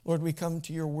Lord, we come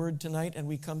to your word tonight and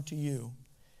we come to you,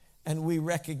 and we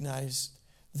recognize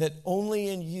that only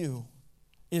in you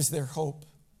is their hope.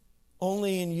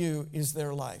 Only in you is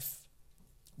their life.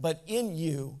 But in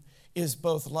you is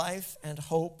both life and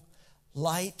hope,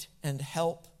 light and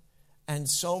help, and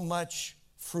so much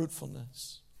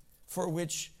fruitfulness, for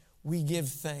which we give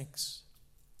thanks.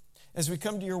 As we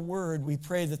come to your word, we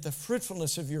pray that the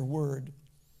fruitfulness of your word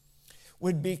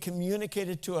would be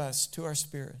communicated to us, to our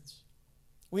spirits.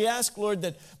 We ask, Lord,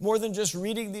 that more than just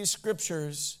reading these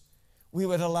scriptures, we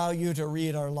would allow you to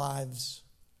read our lives,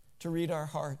 to read our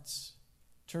hearts,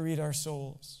 to read our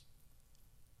souls,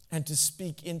 and to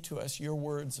speak into us your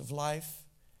words of life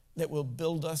that will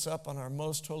build us up on our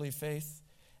most holy faith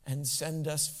and send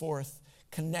us forth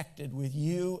connected with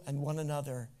you and one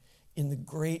another in the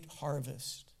great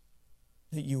harvest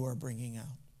that you are bringing out.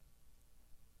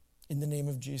 In the name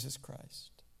of Jesus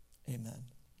Christ, amen.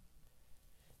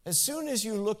 As soon as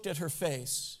you looked at her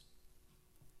face,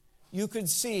 you could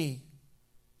see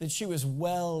that she was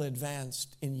well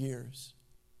advanced in years.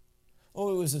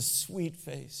 Oh, it was a sweet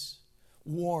face,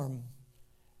 warm,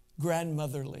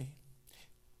 grandmotherly,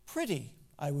 pretty,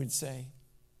 I would say.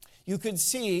 You could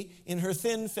see in her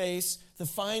thin face the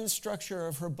fine structure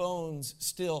of her bones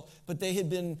still, but they had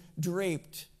been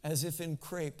draped as if in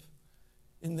crepe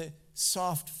in the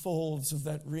soft folds of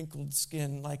that wrinkled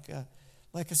skin, like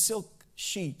a silk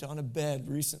sheet on a bed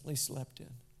recently slept in.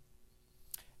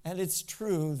 And it's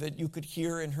true that you could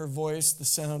hear in her voice the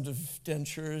sound of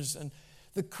dentures, and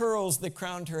the curls that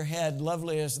crowned her head,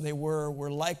 lovely as they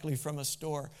were likely from a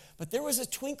store. But there was a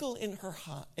twinkle in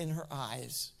her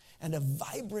eyes and a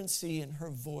vibrancy in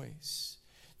her voice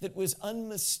that was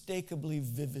unmistakably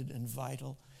vivid and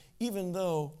vital, even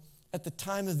though at the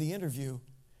time of the interview,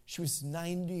 she was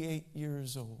 98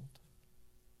 years old.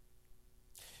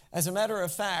 As a matter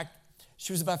of fact,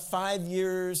 she was about 5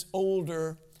 years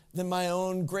older than my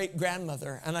own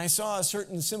great-grandmother, and I saw a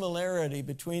certain similarity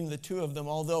between the two of them,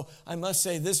 although I must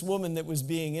say this woman that was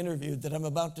being interviewed, that I'm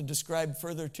about to describe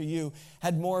further to you,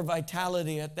 had more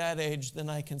vitality at that age than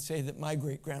I can say that my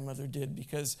great-grandmother did,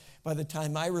 because by the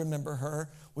time I remember her,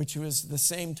 which was the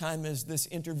same time as this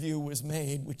interview was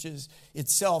made, which is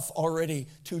itself already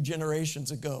 2 generations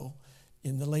ago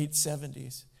in the late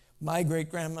 70s, my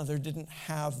great-grandmother didn't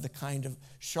have the kind of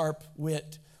sharp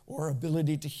wit or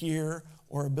ability to hear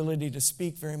or ability to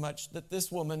speak very much that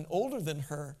this woman older than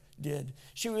her did.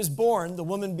 She was born, the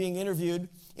woman being interviewed,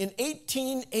 in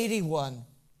 1881.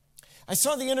 I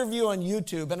saw the interview on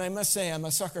YouTube, and I must say I'm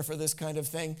a sucker for this kind of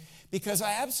thing because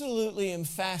I absolutely am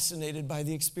fascinated by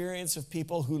the experience of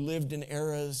people who lived in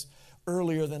eras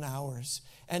earlier than ours.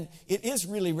 And it is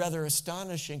really rather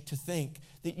astonishing to think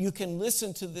that you can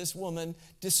listen to this woman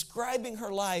describing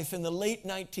her life in the late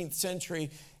 19th century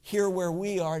here where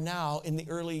we are now in the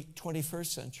early 21st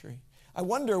century. I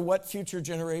wonder what future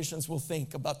generations will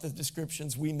think about the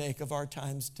descriptions we make of our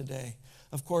times today.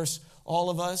 Of course, all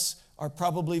of us are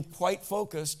probably quite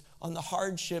focused on the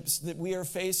hardships that we are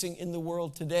facing in the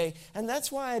world today. And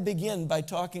that's why I begin by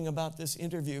talking about this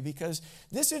interview, because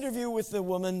this interview with the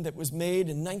woman that was made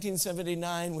in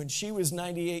 1979 when she was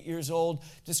 98 years old,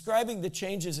 describing the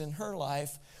changes in her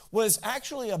life, was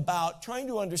actually about trying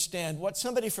to understand what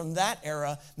somebody from that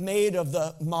era made of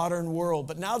the modern world.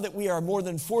 But now that we are more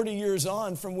than 40 years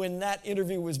on from when that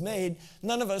interview was made,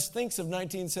 none of us thinks of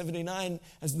 1979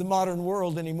 as the modern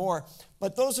world anymore.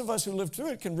 But those of us who lived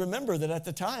through it can remember that at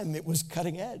the time it was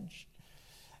cutting edge.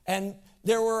 And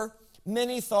there were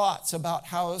many thoughts about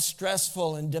how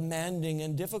stressful and demanding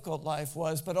and difficult life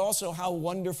was, but also how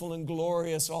wonderful and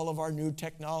glorious all of our new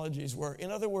technologies were.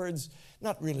 In other words,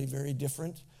 not really very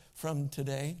different from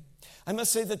today. I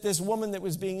must say that this woman that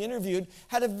was being interviewed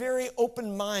had a very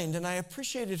open mind, and I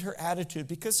appreciated her attitude,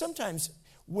 because sometimes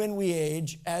when we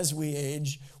age, as we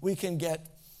age, we can get,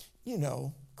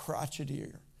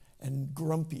 crotchetier and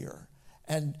grumpier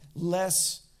and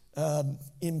less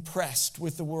impressed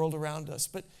with the world around us.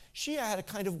 But she had a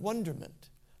kind of wonderment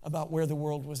about where the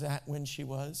world was at when she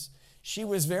was. She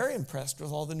was very impressed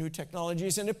with all the new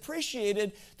technologies and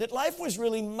appreciated that life was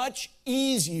really much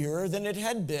easier than it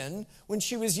had been when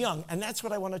she was young. And that's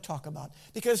what I want to talk about.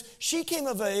 Because she came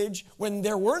of age when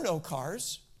there were no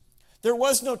cars. There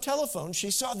was no telephone.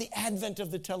 She saw the advent of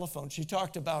the telephone. She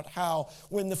talked about how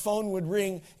when the phone would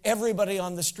ring, everybody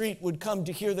on the street would come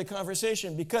to hear the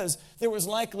conversation, because there was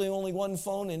likely only one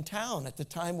phone in town at the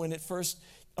time when it first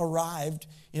arrived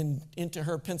into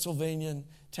her Pennsylvania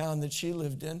town that she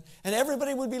lived in, and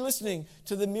everybody would be listening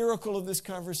to the miracle of this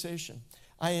conversation.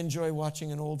 I enjoy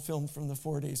watching an old film from the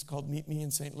 40s called Meet Me in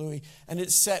St. Louis, and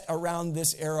it's set around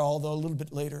this era, although a little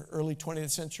bit later, early 20th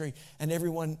century, and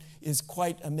everyone is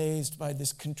quite amazed by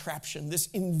this contraption, this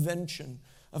invention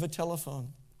of a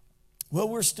telephone. Well,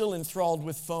 we're still enthralled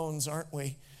with phones, aren't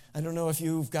we? I don't know if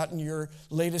you've gotten your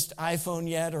latest iPhone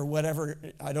yet or whatever.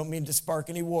 I don't mean to spark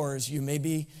any wars. You may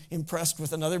be impressed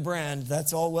with another brand.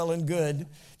 That's all well and good.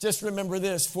 Just remember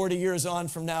this, 40 years on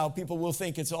from now, people will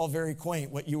think it's all very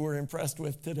quaint what you were impressed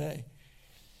with today.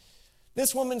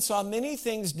 This woman saw many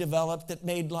things develop that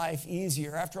made life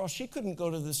easier. After all, she couldn't go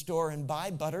to the store and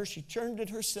buy butter. She churned it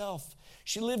herself.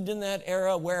 She lived in that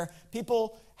era where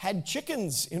people had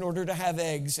chickens in order to have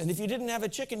eggs. And if you didn't have a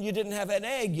chicken, you didn't have an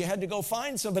egg. You had to go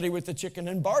find somebody with the chicken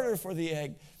and barter for the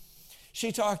egg.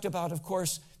 She talked about, of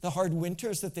course, the hard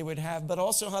winters that they would have, but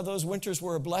also how those winters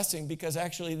were a blessing because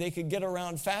actually they could get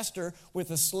around faster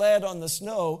with a sled on the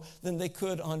snow than they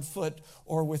could on foot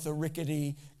or with a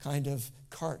rickety kind of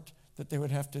cart that they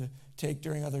would have to take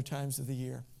during other times of the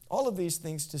year. All of these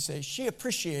things to say, she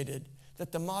appreciated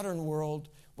that the modern world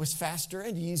was faster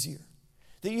and easier,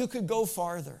 that you could go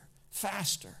farther,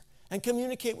 faster, and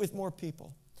communicate with more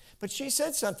people. But she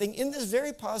said something in this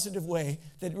very positive way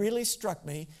that really struck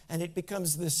me, and it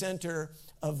becomes the center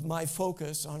of my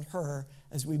focus on her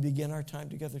as we begin our time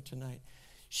together tonight.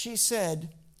 She said,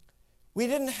 we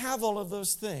didn't have all of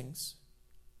those things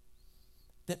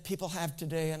that people have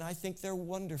today, and I think they're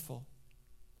wonderful.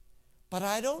 But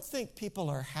I don't think people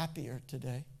are happier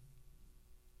today.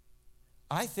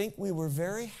 I think we were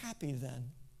very happy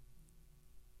then.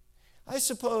 I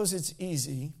suppose it's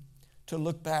easy to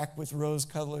look back with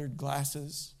rose-colored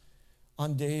glasses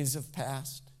on days of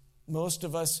past. Most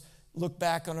of us look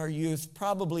back on our youth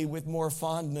probably with more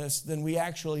fondness than we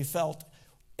actually felt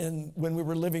when we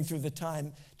were living through the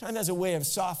time. Time has a way of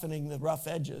softening the rough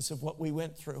edges of what we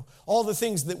went through. All the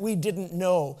things that we didn't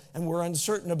know and were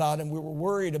uncertain about and we were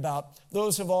worried about,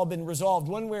 those have all been resolved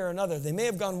one way or another. They may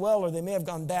have gone well or they may have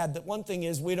gone bad, but one thing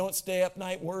is we don't stay up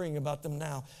night worrying about them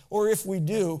now. Or if we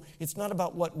do, it's not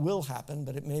about what will happen,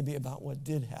 but it may be about what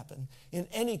did happen. In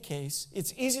any case,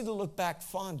 it's easy to look back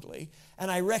fondly, and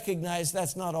I recognize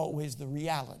that's not always the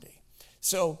reality.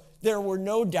 So there were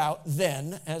no doubt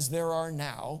then, as there are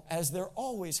now, as there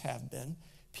always have been,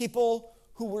 people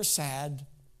who were sad,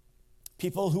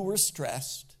 people who were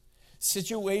stressed,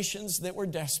 situations that were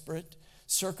desperate,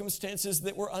 circumstances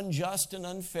that were unjust and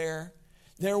unfair.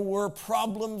 There were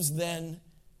problems then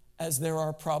as there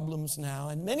are problems now.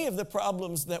 And many of the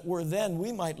problems that were then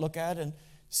we might look at and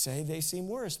say they seem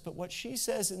worse. But what she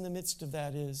says in the midst of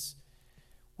that is,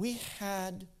 we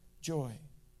had joy.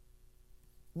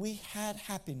 We had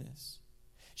happiness.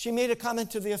 She made a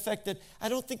comment to the effect that I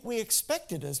don't think we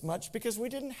expected as much because we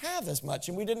didn't have as much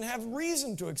and we didn't have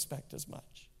reason to expect as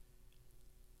much.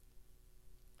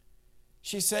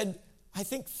 She said, I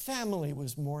think family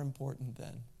was more important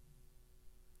then.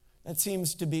 That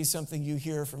seems to be something you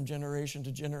hear from generation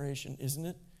to generation, isn't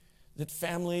it? That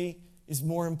family is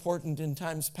more important in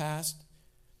times past.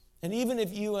 And even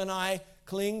if you and I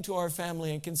cling to our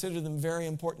family and consider them very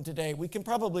important today, we can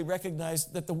probably recognize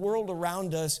that the world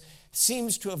around us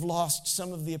seems to have lost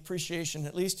some of the appreciation,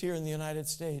 at least here in the United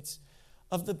States,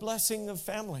 of the blessing of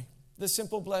family, the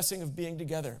simple blessing of being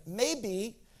together.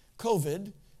 Maybe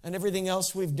COVID and everything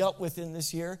else we've dealt with in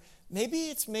this year, maybe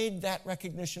it's made that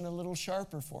recognition a little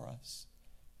sharper for us.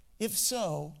 If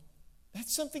so,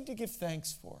 that's something to give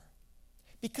thanks for.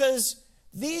 Because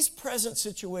these present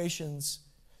situations,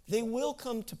 they will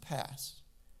come to pass.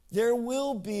 There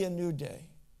will be a new day.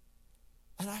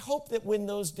 And I hope that when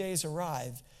those days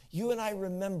arrive, you and I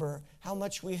remember how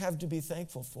much we have to be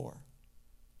thankful for.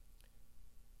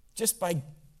 Just by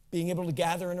being able to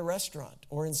gather in a restaurant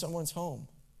or in someone's home.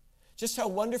 Just how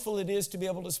wonderful it is to be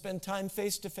able to spend time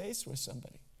face to face with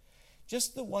somebody.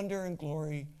 Just the wonder and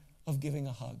glory of giving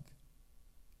a hug.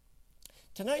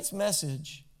 Tonight's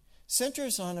message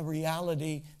centers on a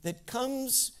reality that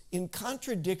comes in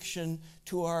contradiction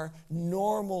to our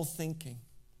normal thinking.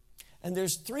 And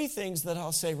there's three things that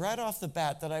I'll say right off the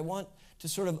bat that I want to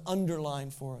sort of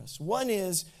underline for us. One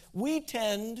is, we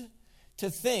tend to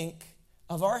think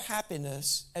of our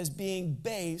happiness as being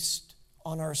based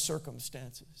on our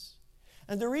circumstances.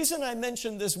 And the reason I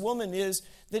mentioned this woman is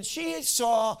that she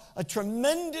saw a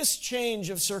tremendous change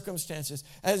of circumstances,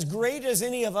 as great as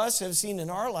any of us have seen in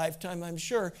our lifetime, I'm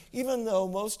sure, even though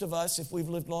most of us, if we've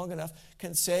lived long enough,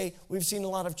 can say we've seen a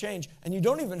lot of change. And you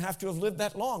don't even have to have lived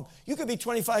that long. You could be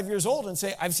 25 years old and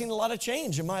say, I've seen a lot of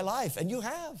change in my life, and you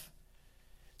have.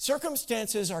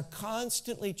 Circumstances are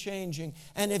constantly changing,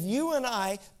 and if you and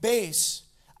I base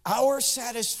our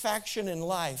satisfaction in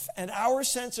life and our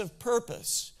sense of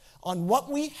purpose on what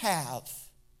we have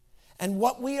and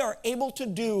what we are able to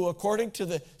do according to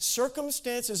the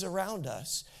circumstances around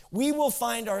us, we will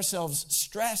find ourselves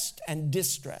stressed and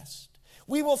distressed.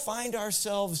 We will find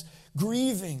ourselves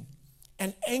grieving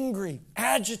and angry,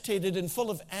 agitated and full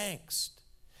of angst.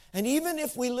 And even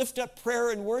if we lift up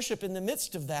prayer and worship in the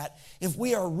midst of that, if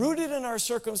we are rooted in our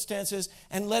circumstances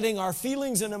and letting our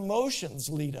feelings and emotions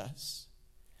lead us,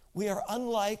 we are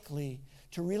unlikely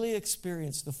to really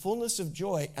experience the fullness of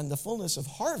joy and the fullness of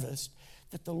harvest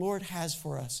that the Lord has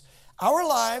for us. Our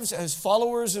lives as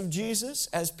followers of Jesus,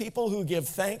 as people who give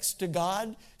thanks to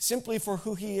God simply for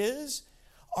who He is,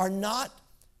 are not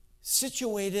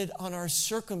situated on our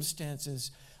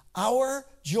circumstances. Our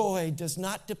joy does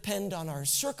not depend on our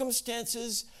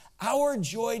circumstances. Our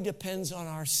joy depends on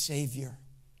our Savior.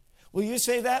 Will you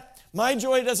say that? My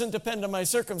joy doesn't depend on my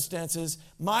circumstances.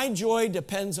 My joy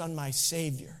depends on my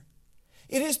Savior.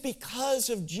 It is because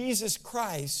of Jesus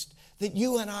Christ that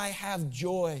you and I have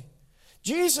joy.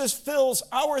 Jesus fills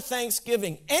our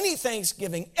Thanksgiving, any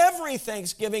Thanksgiving, every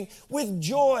Thanksgiving with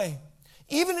joy.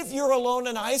 Even if you're alone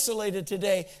and isolated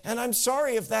today, and I'm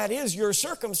sorry if that is your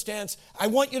circumstance, I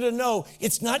want you to know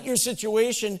it's not your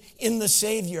situation in the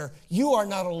Savior. You are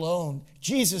not alone.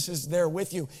 Jesus is there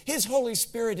with you. His Holy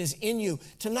Spirit is in you.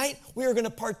 Tonight, we are going to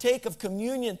partake of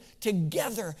communion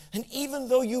together. And even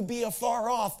though you be afar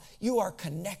off, you are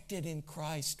connected in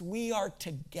Christ. We are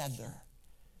together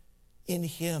in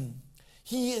Him.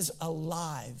 He is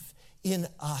alive in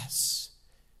us.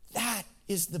 That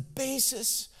is the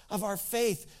basis of our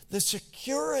faith, the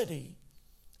security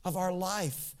of our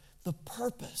life, the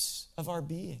purpose of our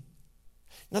being.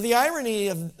 Now, the irony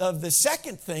of the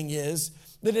second thing is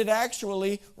that it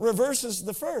actually reverses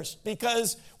the first,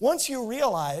 because once you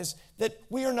realize that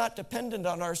we are not dependent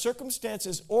on our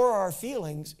circumstances or our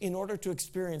feelings in order to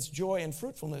experience joy and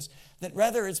fruitfulness, that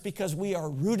rather it's because we are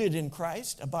rooted in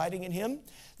Christ, abiding in Him,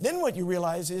 then what you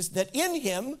realize is that in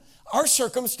Him, our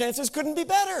circumstances couldn't be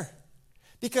better.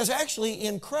 Because actually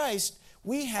in Christ,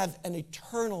 we have an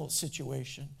eternal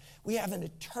situation. We have an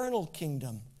eternal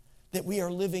kingdom that we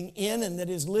are living in and that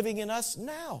is living in us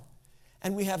now.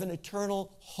 And we have an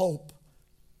eternal hope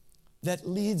that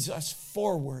leads us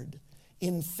forward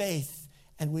in faith,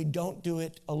 and we don't do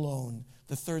it alone.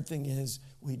 The third thing is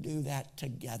we do that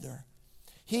together.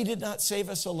 He did not save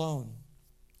us alone.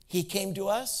 He came to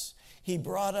us, He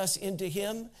brought us into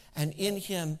Him, and in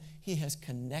Him He has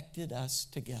connected us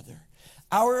together.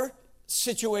 Our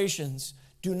situations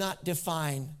do not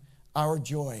define our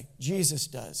joy. Jesus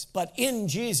does. But in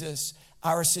Jesus,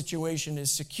 our situation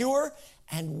is secure,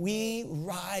 and we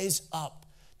rise up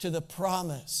to the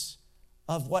promise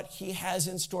of what He has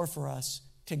in store for us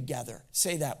together.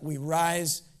 Say that. We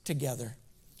rise together.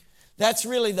 That's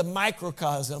really the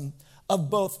microcosm of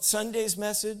both Sunday's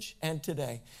message and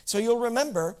today. So you'll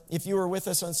remember, if you were with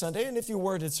us on Sunday, and if you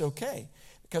weren't, it's okay,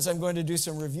 because I'm going to do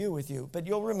some review with you. But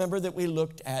you'll remember that we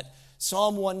looked at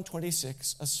Psalm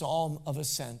 126, a psalm of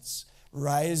ascents,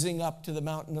 rising up to the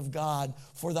mountain of God.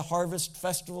 For the harvest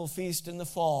festival feast in the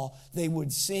fall, they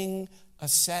would sing a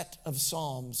set of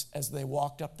psalms as they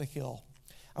walked up the hill.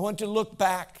 I want to look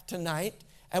back tonight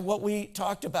at what we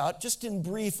talked about, just in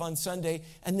brief on Sunday,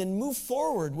 and then move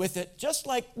forward with it, just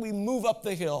like we move up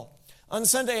the hill. On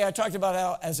Sunday, I talked about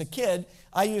how, as a kid,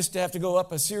 I used to have to go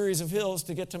up a series of hills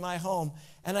to get to my home.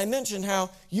 And I mentioned how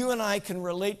you and I can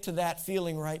relate to that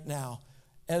feeling right now,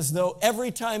 as though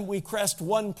every time we crest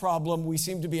one problem, we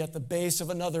seem to be at the base of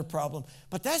another problem.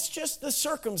 But that's just the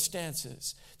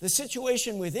circumstances. The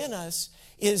situation within us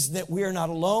is that we are not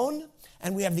alone,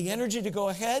 and we have the energy to go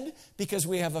ahead because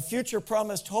we have a future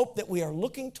promised hope that we are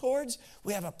looking towards.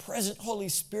 We have a present Holy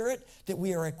Spirit that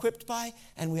we are equipped by,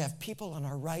 and we have people on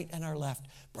our right and our left.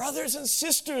 Brothers and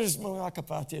sisters, mga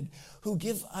kapatid, who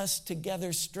give us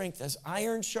together strength as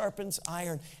iron sharpens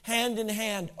iron. Hand in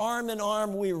hand, arm in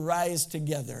arm, we rise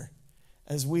together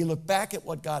as we look back at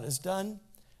what God has done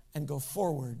and go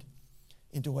forward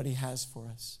into what He has for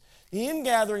us. The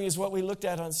ingathering is what we looked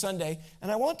at on Sunday,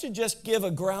 and I want to just give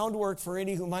a groundwork for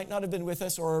any who might not have been with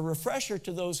us, or a refresher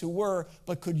to those who were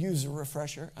but could use a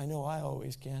refresher. I know I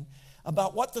always can,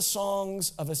 about what the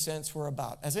songs of ascents were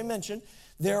about. As I mentioned,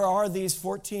 there are these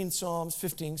 15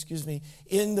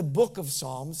 in the book of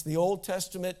Psalms, the Old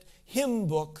Testament hymn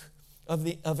book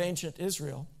of ancient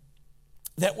Israel,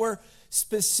 that were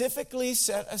specifically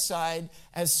set aside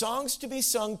as songs to be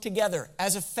sung together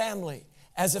as a family,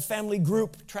 as a family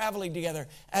group traveling together,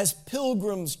 as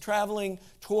pilgrims traveling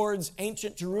towards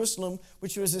ancient Jerusalem,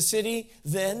 which was a city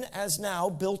then as now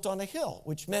built on a hill,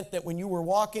 which meant that when you were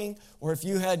walking or if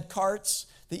you had carts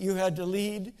that you had to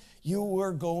lead, you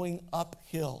were going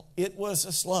uphill. It was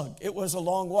a slug. It was a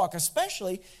long walk,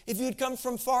 especially if you'd come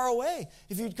from far away,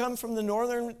 if you'd come from the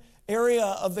northern area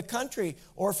of the country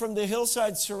or from the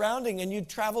hillside surrounding and you'd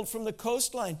traveled from the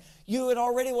coastline. You had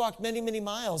already walked many, many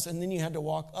miles and then you had to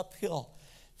walk uphill.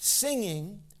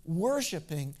 Singing,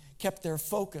 worshiping kept their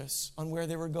focus on where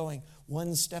they were going,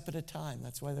 one step at a time.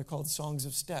 That's why they're called songs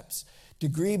of steps.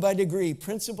 Degree by degree,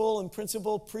 principle and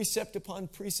principle, precept upon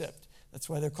precept. That's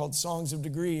why they're called songs of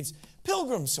degrees.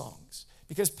 Pilgrim songs,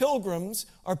 because pilgrims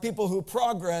are people who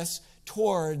progress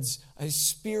towards a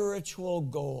spiritual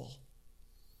goal.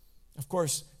 Of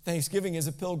course, Thanksgiving is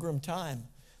a pilgrim time.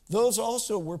 Those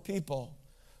also were people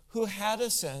who had a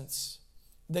sense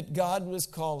that God was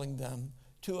calling them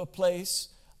to a place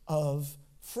of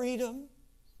freedom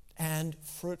and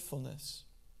fruitfulness.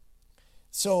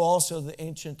 So also the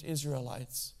ancient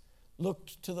Israelites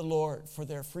looked to the Lord for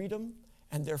their freedom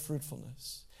and their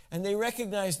fruitfulness. And they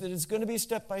recognized that it's going to be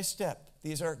step by step.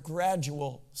 These are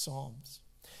gradual psalms.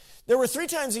 There were 3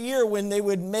 times a year when they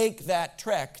would make that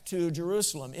trek to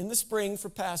Jerusalem. In the spring for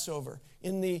Passover,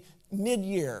 in the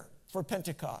mid-year for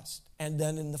Pentecost, and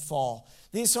then in the fall.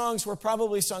 These songs were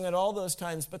probably sung at all those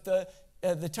times, but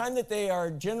the time that they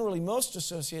are generally most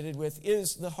associated with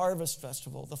is the harvest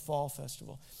festival, the fall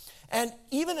festival. And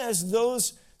even as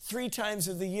those 3 times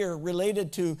of the year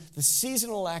related to the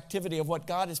seasonal activity of what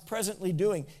God is presently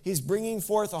doing. He's bringing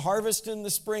forth a harvest in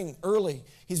the spring, early.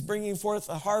 He's bringing forth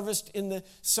a harvest in the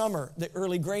summer, the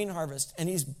early grain harvest. And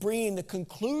he's bringing the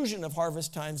conclusion of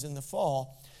harvest times in the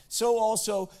fall. So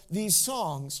also these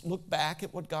songs look back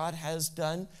at what God has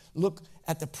done, look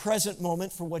at the present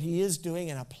moment for what he is doing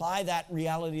and apply that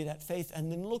reality, that faith,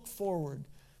 and then look forward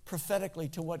prophetically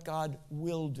to what God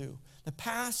will do. The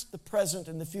past, the present,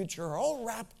 and the future are all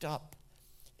wrapped up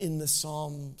in the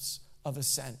Psalms of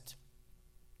Ascent.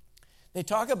 They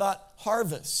talk about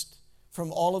harvest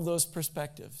from all of those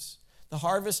perspectives. The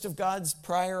harvest of God's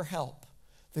prior help,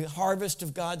 the harvest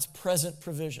of God's present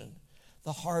provision,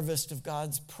 the harvest of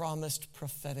God's promised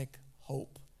prophetic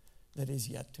hope that is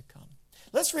yet to come.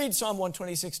 Let's read Psalm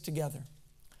 126 together.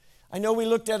 I know we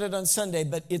looked at it on Sunday,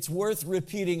 but it's worth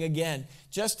repeating again.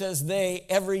 Just as they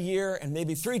every year and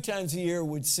maybe 3 times a year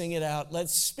would sing it out,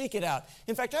 let's speak it out.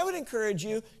 In fact, I would encourage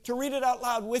you to read it out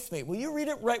loud with me. Will you read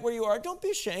it right where you are? Don't be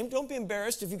ashamed. Don't be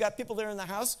embarrassed. If you've got people there in the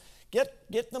house,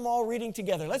 get them all reading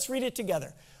together. Let's read it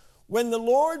together. When the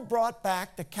Lord brought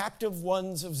back the captive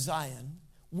ones of Zion,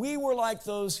 we were like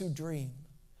those who dream.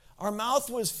 Our mouth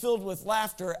was filled with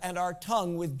laughter and our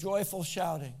tongue with joyful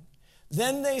shouting.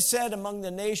 Then they said among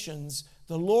the nations,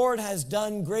 the Lord has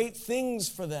done great things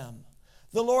for them.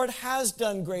 The Lord has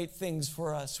done great things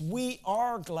for us. We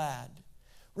are glad.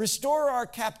 Restore our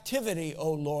captivity,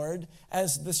 O Lord,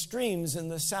 as the streams in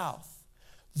the south.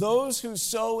 Those who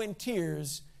sow in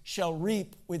tears shall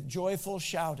reap with joyful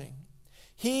shouting.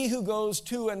 He who goes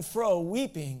to and fro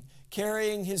weeping,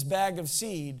 carrying his bag of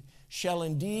seed, shall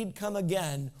indeed come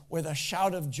again with a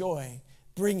shout of joy,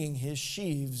 bringing his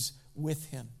sheaves with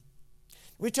him.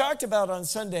 We talked about on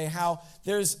Sunday how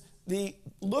there's the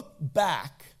look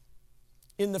back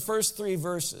in the first 3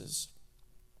 verses,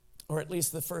 or at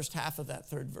least the first half of that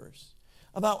 3rd verse,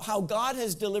 about how God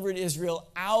has delivered Israel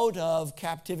out of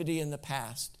captivity in the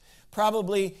past,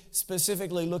 probably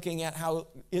specifically looking at how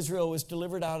Israel was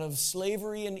delivered out of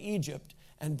slavery in Egypt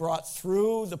and brought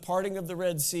through the parting of the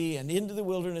Red Sea and into the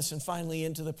wilderness and finally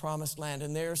into the promised land.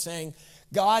 And they're saying,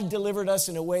 God delivered us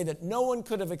in a way that no one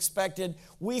could have expected.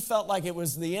 We felt like it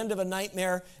was the end of a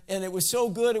nightmare, and it was so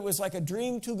good, it was like a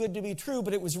dream too good to be true,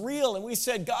 but it was real, and we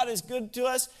said, God is good to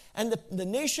us, and the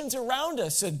nations around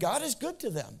us said, God is good to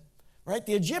them, right?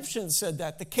 The Egyptians said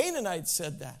that. The Canaanites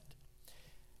said that.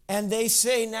 And they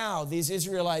say now, these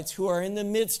Israelites who are in the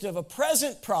midst of a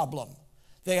present problem,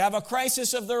 they have a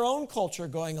crisis of their own culture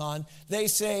going on. They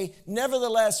say,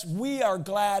 nevertheless, we are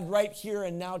glad right here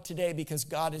and now today because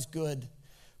God is good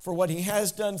for what he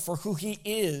has done, for who he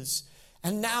is.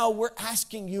 And now we're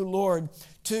asking you, Lord,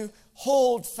 to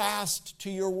hold fast to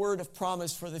your word of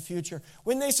promise for the future.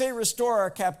 When they say restore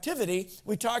our captivity,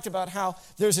 we talked about how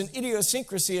there's an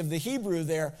idiosyncrasy of the Hebrew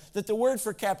there, that the word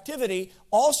for captivity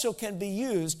also can be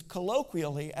used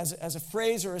colloquially as a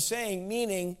phrase or a saying,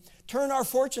 meaning turn our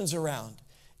fortunes around.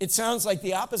 It sounds like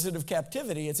the opposite of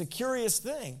captivity. It's a curious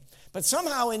thing. But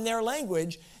somehow in their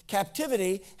language,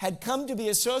 captivity had come to be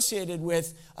associated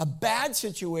with a bad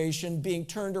situation being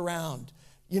turned around.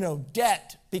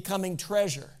 Debt becoming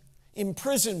treasure.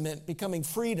 imprisonment becoming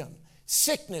freedom,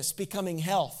 sickness becoming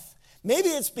health. Maybe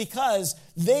it's because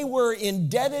they were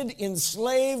indebted,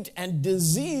 enslaved, and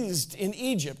diseased in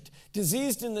Egypt.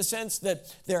 Diseased in the sense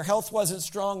that their health wasn't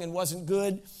strong and wasn't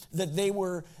good, that they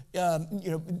were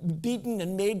beaten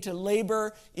and made to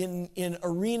labor in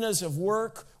arenas of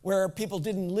work where people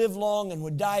didn't live long and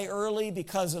would die early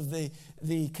because of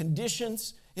the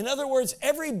conditions. In other words,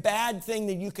 every bad thing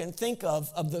that you can think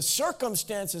of the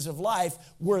circumstances of life,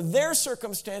 were their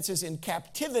circumstances in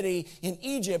captivity in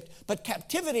Egypt, but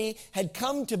captivity had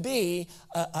come to be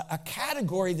a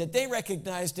category that they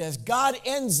recognized as God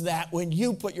ends that when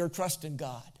you put your trust in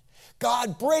God.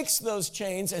 God breaks those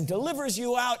chains and delivers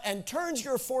you out and turns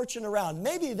your fortune around.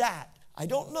 Maybe that, I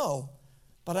don't know,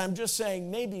 but I'm just saying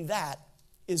maybe that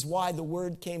is why the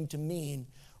word came to mean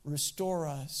restore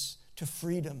us to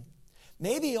freedom.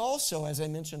 Maybe also, as I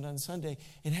mentioned on Sunday,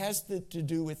 it has to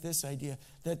do with this idea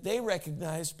that they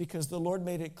recognized, because the Lord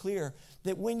made it clear,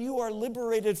 that when you are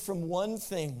liberated from one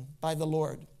thing by the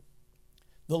Lord,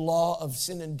 the law of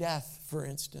sin and death, for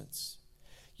instance,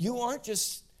 you aren't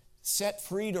just set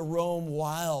free to roam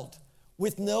wild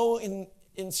with no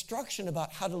instruction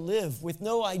about how to live, with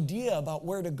no idea about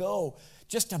where to go,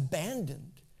 just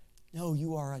abandoned. No,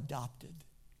 you are adopted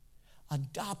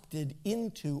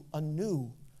into a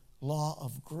new law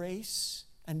of grace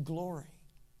and glory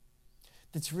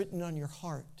that's written on your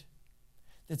heart,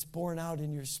 that's borne out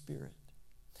in your spirit.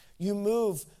 You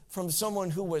move from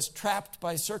someone who was trapped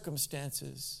by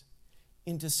circumstances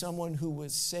into someone who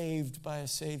was saved by a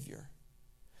Savior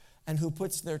and who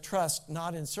puts their trust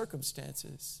not in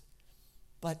circumstances,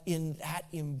 but in that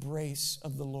embrace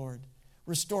of the Lord.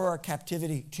 Restore our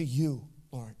captivity to you,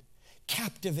 Lord.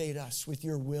 Captivate us with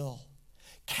your will.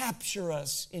 Capture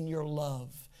us in your love.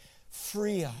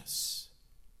 Free us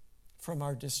from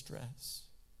our distress.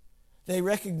 They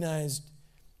recognized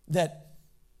that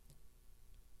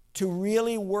to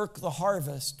really work the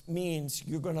harvest means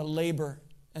you're going to labor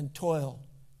and toil,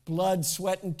 blood,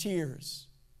 sweat, and tears.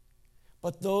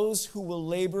 But those who will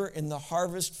labor in the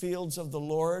harvest fields of the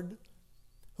Lord,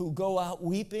 who go out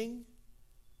weeping,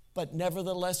 but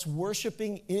nevertheless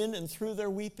worshiping in and through their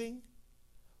weeping,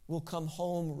 will come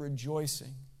home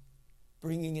rejoicing,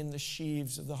 bringing in the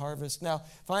sheaves of the harvest. Now,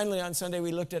 finally, on Sunday,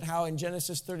 we looked at how in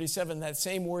Genesis 37, that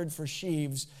same word for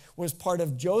sheaves was part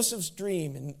of Joseph's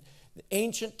dream in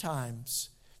ancient times,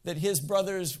 that his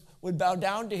brothers would bow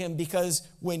down to him because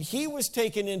when he was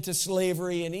taken into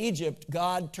slavery in Egypt,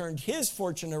 God turned his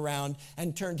fortune around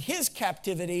and turned his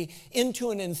captivity into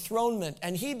an enthronement.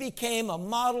 And he became a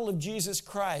model of Jesus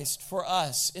Christ for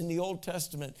us in the Old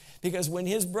Testament. Because when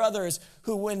his brothers,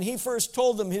 when he first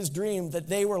told them his dream that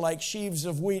they were like sheaves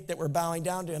of wheat that were bowing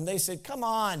down to him, they said, "Come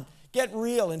on, get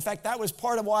real." In fact, that was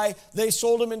part of why they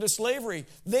sold him into slavery.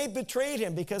 They betrayed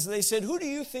him because they said, "Who do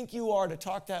you think you are to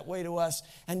talk that way to us?"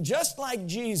 And just like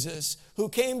Jesus, who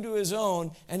came to his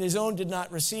own and his own did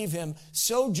not receive him,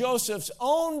 so Joseph's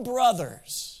own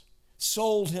brothers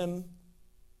sold him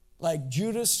like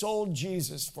Judas sold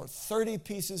Jesus for 30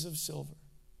 pieces of silver.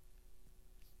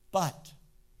 But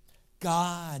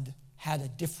God had a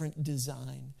different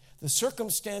design. The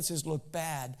circumstances look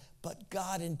bad, but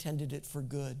God intended it for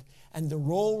good. And the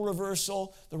role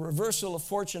reversal, the reversal of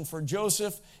fortune for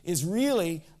Joseph, is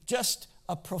really just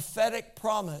a prophetic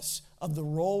promise of the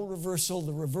role reversal,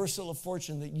 the reversal of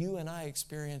fortune that you and I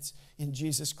experience in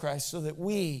Jesus Christ, so that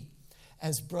we,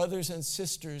 as brothers and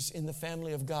sisters in the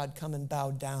family of God, come and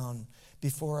bow down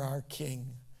before our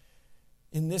King.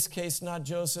 In this case, not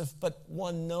Joseph, but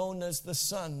one known as the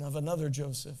son of another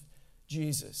Joseph,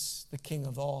 Jesus, the King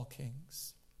of all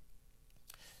kings.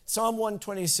 Psalm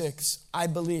 126, I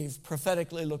believe,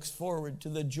 prophetically looks forward to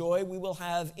the joy we will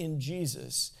have in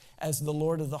Jesus as the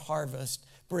Lord of the harvest,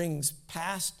 brings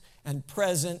past and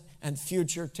present and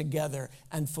future together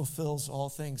and fulfills all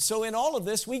things. So in all of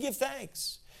this, we give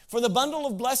thanks. For the bundle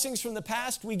of blessings from the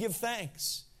past, we give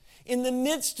thanks. In the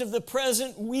midst of the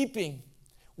present weeping,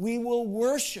 we will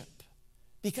worship.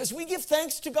 Because we give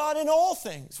thanks to God in all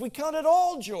things. We count it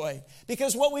all joy.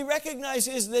 Because what we recognize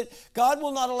is that God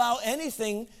will not allow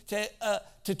anything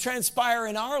to transpire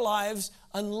in our lives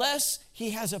unless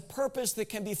he has a purpose that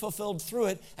can be fulfilled through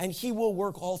it. And he will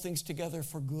work all things together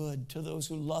for good to those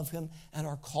who love him and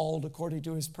are called according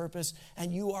to his purpose.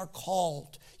 And you are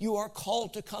called. You are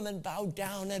called to come and bow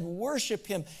down and worship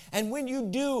him. And when you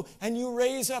do and you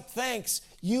raise up thanks,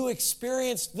 you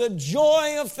experience the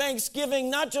joy of thanksgiving,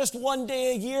 not just one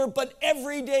day a year, but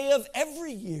every day of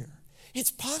every year.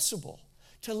 It's possible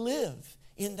to live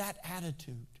in that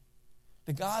attitude.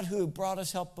 The God who brought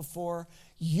us help before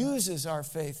uses our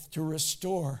faith to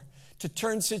restore, to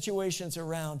turn situations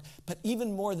around. But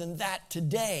even more than that,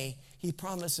 today, he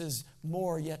promises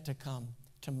more yet to come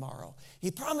tomorrow.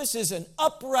 He promises an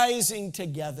uprising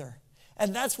together.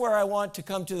 And that's where I want to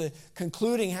come to the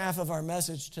concluding half of our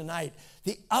message tonight.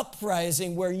 The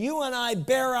uprising where you and I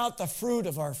bear out the fruit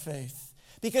of our faith.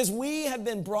 Because we have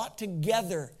been brought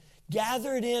together,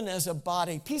 gathered in as a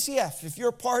body. PCF, if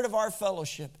you're part of our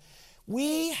fellowship,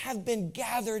 we have been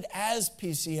gathered as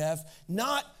PCF,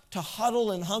 not to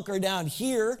huddle and hunker down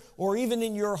here or even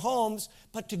in your homes,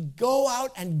 but to go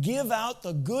out and give out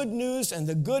the good news and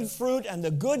the good fruit and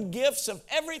the good gifts of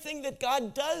everything that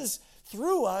God does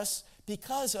through us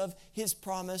because of his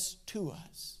promise to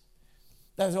us.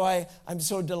 That's why I'm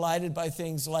so delighted by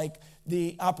things like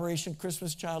the Operation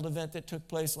Christmas Child event that took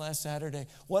place last Saturday.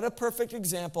 What a perfect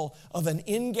example of an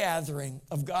ingathering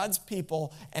of God's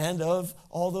people and of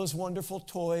all those wonderful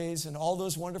toys and all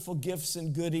those wonderful gifts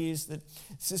and goodies that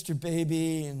Sister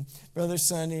Baby and Brother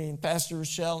Sonny and Pastor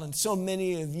Rochelle and so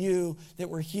many of you that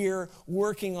were here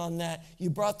working on that. You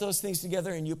brought those things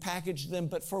together and you packaged them,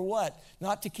 but for what?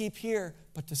 Not to keep here,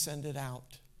 but to send it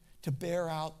out, to bear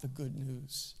out the good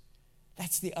news.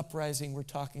 That's the uprising we're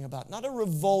talking about. Not a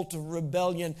revolt, a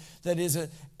rebellion that is an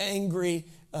angry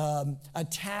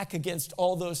attack against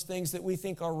all those things that we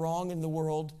think are wrong in the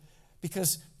world.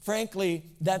 Because frankly,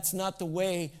 that's not the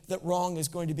way that wrong is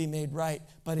going to be made right.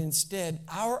 But instead,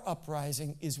 our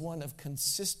uprising is one of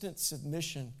consistent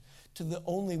submission to the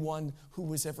only one who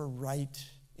was ever right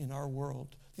in our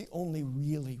world. The only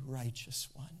really righteous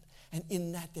one. And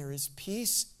in that there is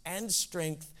peace and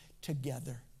strength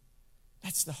together.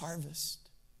 That's the harvest.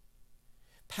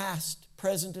 Past,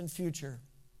 present, and future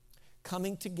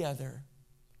coming together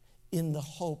in the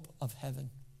hope of heaven.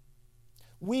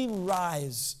 We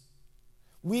rise.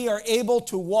 We are able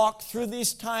to walk through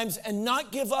these times and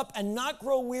not give up and not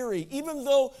grow weary, even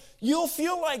though you'll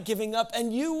feel like giving up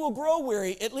and you will grow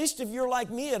weary, at least if you're like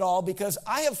me at all, because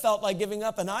I have felt like giving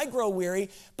up and I grow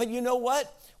weary. But you know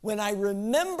what? When I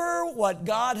remember what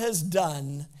God has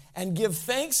done and give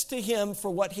thanks to him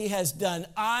for what he has done,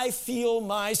 I feel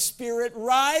my spirit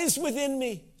rise within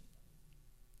me.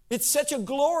 It's such a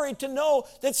glory to know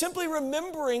that simply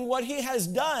remembering what he has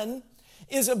done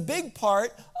is a big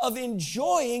part of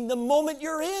enjoying the moment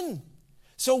you're in.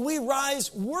 So we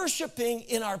rise worshiping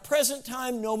in our present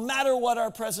time, no matter what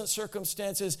our present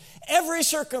circumstances. Every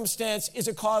circumstance is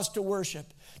a cause to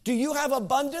worship. Do you have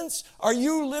abundance?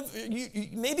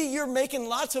 Maybe you're making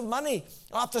lots of money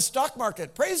off the stock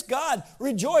market. Praise God.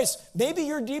 Rejoice. Maybe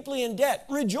you're deeply in debt.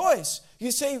 Rejoice.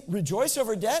 You say, rejoice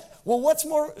over debt? Well, what's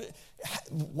more?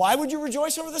 Why would you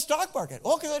rejoice over the stock market?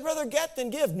 Oh, because I'd rather get than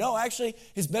give. No, actually,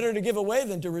 it's better to give away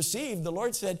than to receive. The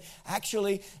Lord said,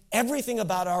 actually, everything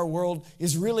about our world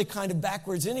is really kind of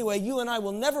backwards anyway. You and I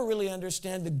will never really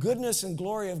understand the goodness and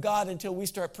glory of God until we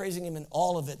start praising him in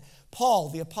all of it. Paul,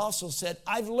 the apostle, said,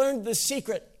 I've learned the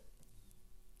secret.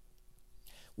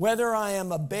 Whether I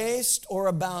am abased or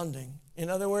abounding. In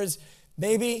other words,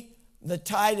 maybe the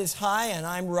tide is high and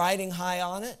I'm riding high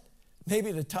on it.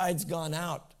 Maybe the tide's gone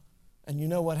out. And you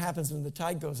know what happens when the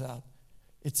tide goes out?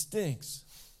 It stinks.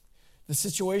 The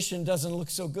situation doesn't look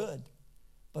so good.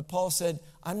 But Paul said,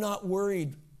 I'm not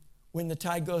worried when the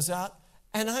tide goes out,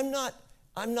 and I'm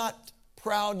not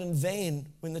proud and vain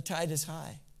when the tide is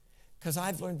high, because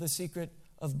I've learned the secret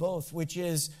of both, which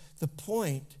is the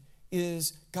point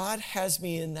is God has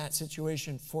me in that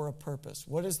situation for a purpose.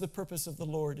 What is the purpose of the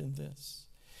Lord in this?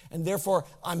 And therefore,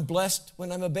 I'm blessed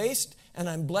when I'm abased, and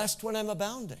I'm blessed when I'm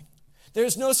abounding.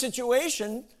 There's no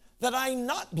situation that I'm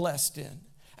not blessed in.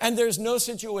 And there's no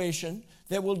situation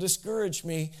that will discourage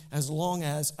me as long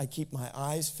as I keep my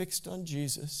eyes fixed on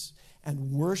Jesus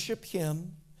and worship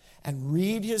him and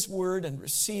read his word and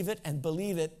receive it and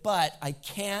believe it. But I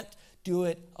can't do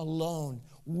it alone.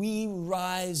 We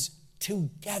rise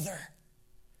together.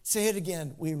 Say it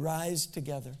again. We rise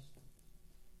together.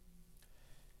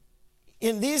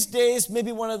 In these days,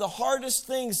 maybe one of the hardest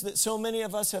things that so many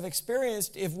of us have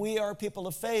experienced, if we are people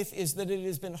of faith, is that it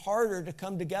has been harder to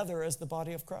come together as the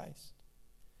body of Christ.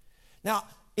 Now,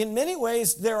 in many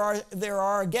ways, there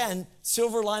are again,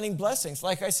 silver lining blessings.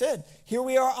 Like I said, here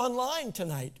we are online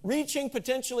tonight, reaching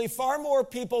potentially far more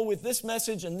people with this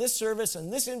message and this service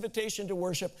and this invitation to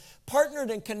worship, partnered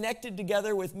and connected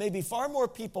together with maybe far more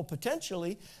people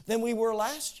potentially than we were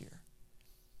last year.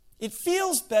 It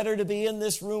feels better to be in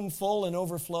this room full and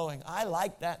overflowing. I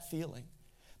like that feeling.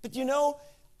 But you know,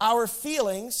 our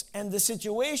feelings and the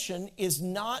situation is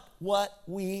not what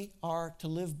we are to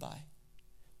live by.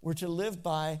 We're to live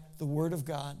by the Word of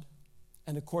God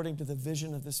and according to the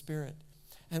vision of the Spirit.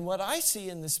 And what I see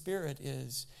in the Spirit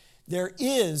is There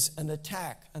is an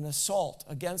attack, an assault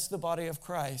against the body of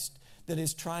Christ that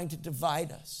is trying to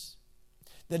divide us,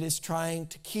 that is trying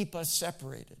to keep us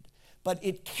separated. But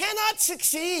it cannot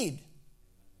succeed.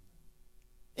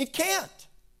 It can't.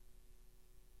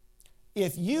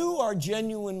 If you are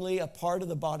genuinely a part of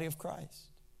the body of Christ.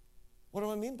 What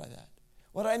do I mean by that?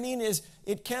 What I mean is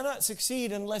it cannot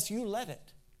succeed unless you let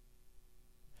it.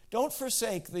 Don't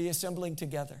forsake the assembling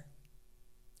together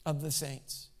of the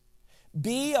saints.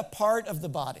 Be a part of the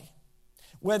body.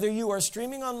 Whether you are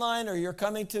streaming online or you're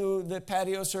coming to the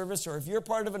patio service, or if you're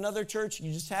part of another church,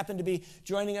 you just happen to be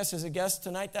joining us as a guest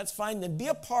tonight, that's fine. Then be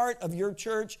a part of your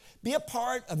church. Be a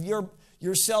part of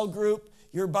your cell group,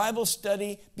 your Bible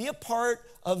study. Be a part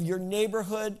of your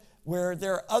neighborhood where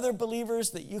there are other believers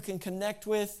that you can connect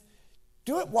with.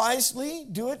 Do it wisely.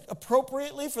 Do it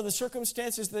appropriately for the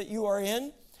circumstances that you are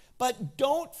in. But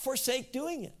don't forsake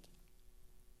doing it.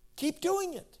 Keep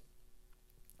doing it.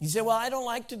 You say, well, I don't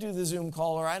like to do the Zoom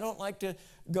call, or I don't like to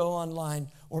go online.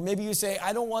 Or maybe you say,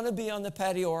 I don't want to be on the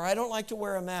patio, or I don't like to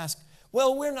wear a mask.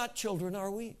 Well, we're not children,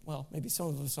 are we? Well, maybe some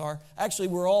of us are. Actually,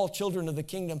 we're all children of the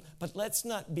kingdom. But let's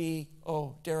not be,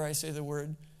 dare I say the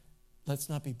word, let's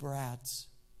not be brats.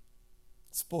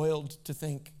 Spoiled to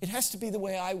think, it has to be the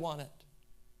way I want it.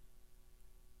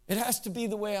 It has to be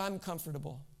the way I'm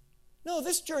comfortable. No,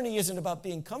 this journey isn't about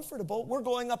being comfortable. We're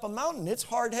going up a mountain. It's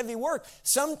hard, heavy work.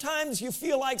 Sometimes you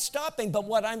feel like stopping, but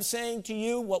what I'm saying to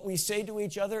you, what we say to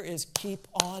each other is keep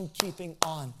on keeping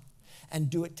on and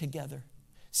do it together.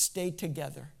 Stay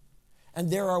together.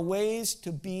 And there are ways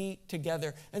to be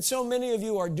together. And so many of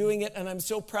you are doing it, and I'm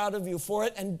so proud of you for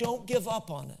it, and don't give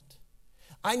up on it.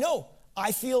 I know,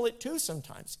 I feel it too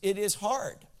sometimes. It is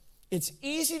hard. It's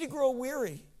easy to grow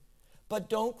weary. But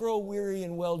don't grow weary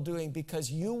in well-doing, because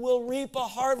you will reap a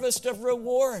harvest of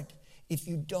reward if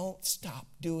you don't stop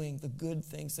doing the good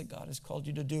things that God has called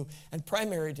you to do. And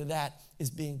primary to that is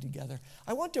being together.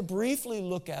 I want to briefly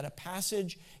look at a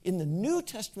passage in the New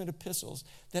Testament epistles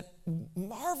that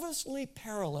marvelously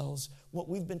parallels what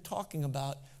we've been talking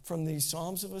about from the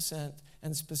Psalms of Ascent,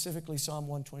 and specifically Psalm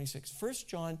 126. 1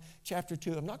 John chapter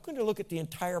 2. I'm not going to look at the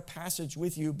entire passage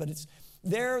with you, but it's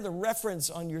there, the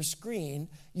reference on your screen.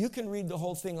 You can read the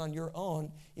whole thing on your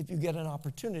own if you get an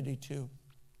opportunity to.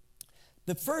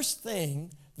 The first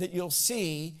thing that you'll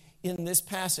see in this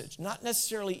passage, not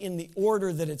necessarily in the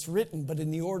order that it's written, but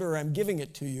in the order I'm giving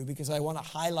it to you, because I want to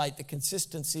highlight the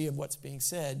consistency of what's being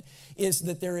said, is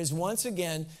that there is once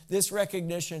again this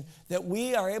recognition that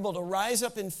we are able to rise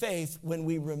up in faith when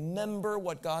we remember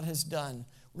what God has done.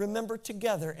 Remember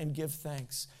together and give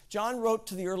thanks. John wrote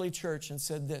to the early church and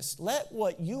said this, let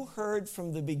what you heard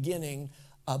from the beginning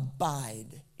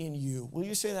abide in you. Will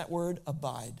you say that word,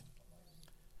 abide?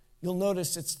 You'll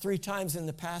notice it's 3 times in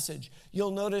the passage. You'll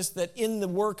notice that in the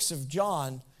works of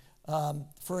John,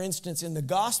 for instance, in the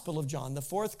Gospel of John, the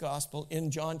 4th Gospel, in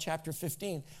John chapter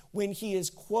 15, when he is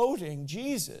quoting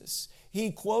Jesus,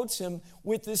 he quotes him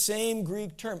with the same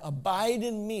Greek term, abide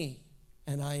in me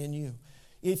and I in you.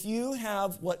 If you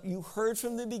have what you heard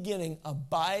from the beginning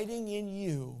abiding in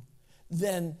you,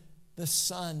 then the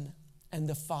Son and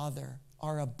the Father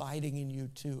are abiding in you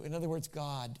too. In other words,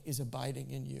 God is abiding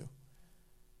in you.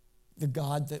 The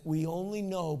God that we only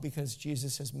know because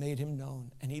Jesus has made him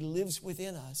known, and he lives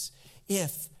within us.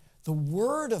 If the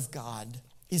Word of God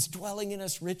is dwelling in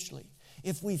us richly,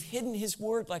 if we've hidden his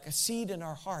Word like a seed in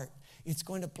our heart, it's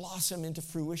going to blossom into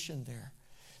fruition there.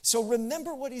 So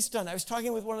remember what he's done. I was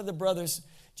talking with one of the brothers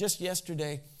just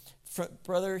yesterday,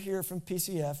 brother here from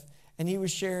PCF, and he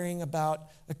was sharing about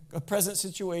a present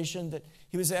situation that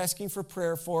he was asking for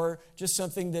prayer for, just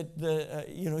something that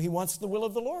he wants the will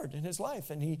of the Lord in his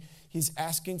life, and he's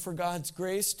asking for God's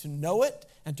grace to know it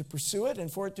and to pursue it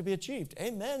and for it to be achieved.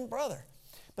 Amen, brother.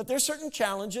 But there's certain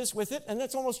challenges with it, and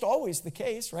that's almost always the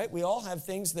case, right? We all have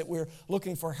things that we're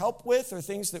looking for help with, or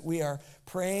things that we are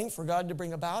praying for God to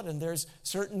bring about, and there's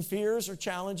certain fears or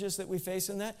challenges that we face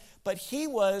in that. But he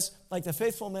was, like the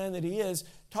faithful man that he is,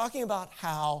 talking about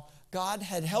how God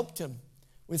had helped him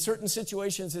with certain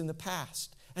situations in the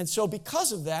past. And so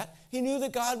because of that, he knew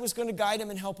that God was going to guide him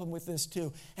and help him with this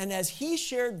too. And as he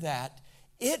shared that,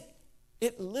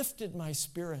 it lifted my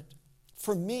spirit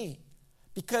for me.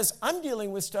 Because I'm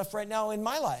dealing with stuff right now in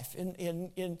my life,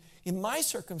 in my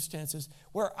circumstances,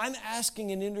 where I'm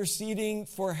asking and interceding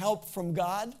for help from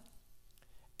God.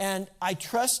 And I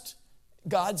trust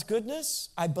God's goodness.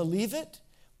 I believe it.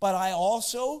 But I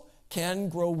also can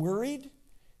grow worried,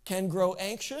 can grow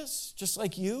anxious, just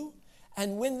like you.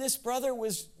 And when this brother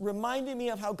was reminding me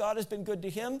of how God has been good to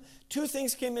him, two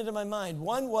things came into my mind.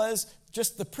 One was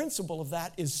just the principle of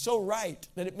that is so right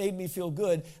that it made me feel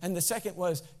good. And the second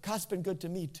was, God's been good to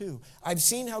me too. I've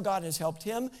seen how God has helped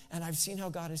him, and I've seen how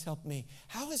God has helped me.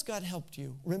 How has God helped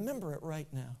you? Remember it right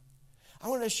now. I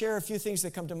want to share a few things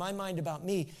that come to my mind about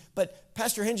me, but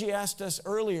Pastor Hingy asked us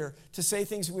earlier to say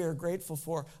things we are grateful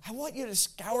for. I want you to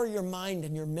scour your mind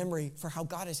and your memory for how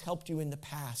God has helped you in the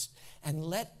past, and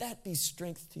let that be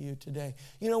strength to you today.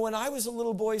 You know, when I was a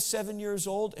little boy, 7 years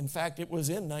old, in fact, it was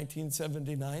in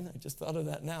 1979, I just thought of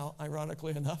that now,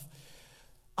 ironically enough,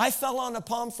 I fell on a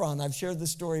palm frond. I've shared the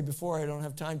story before. I don't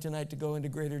have time tonight to go into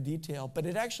greater detail, but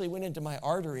it actually went into my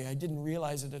artery. I didn't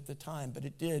realize it at the time, but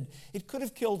it did. It could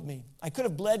have killed me. I could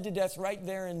have bled to death right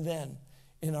there and then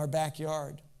in our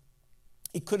backyard.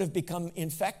 It could have become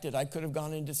infected. I could have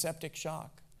gone into septic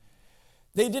shock.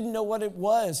 They didn't know what it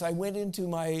was. I went into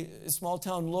my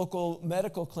small-town local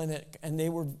medical clinic, and they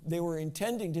were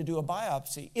intending to do a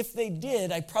biopsy. If they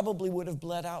did, I probably would have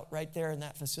bled out right there in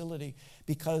that facility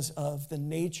because of the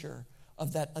nature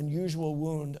of that unusual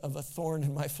wound of a thorn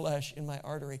in my flesh, in my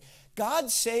artery. God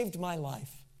saved my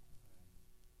life.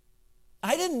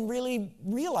 I didn't really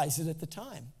realize it at the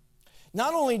time.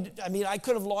 Not only, I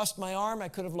could have lost my arm. I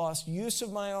could have lost use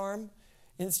of my arm.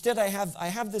 Instead, I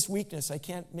have this weakness. I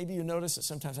can't, maybe you notice it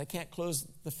sometimes, I can't close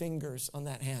the fingers on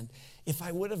that hand. If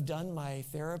I would have done my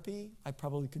therapy, I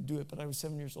probably could do it, but I was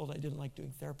 7 years old. I didn't like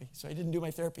doing therapy, so I didn't do my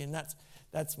therapy, and that's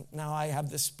now I have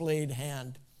this splayed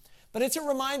hand. But it's a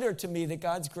reminder to me that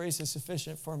God's grace is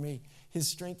sufficient for me. His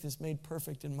strength is made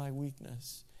perfect in my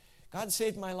weakness. God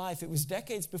saved my life. It was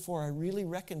decades before I really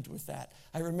reckoned with that.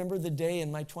 I remember the day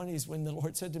in my 20s when the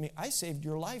Lord said to me, I saved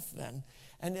your life then.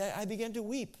 And I began to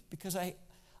weep because I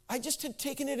just had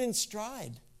taken it in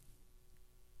stride.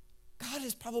 God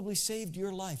has probably saved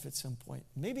your life at some point,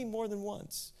 maybe more than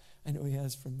once. I know he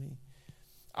has for me.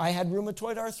 I had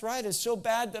rheumatoid arthritis so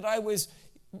bad that I was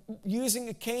using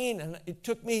a cane, and it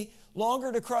took me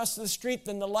longer to cross the street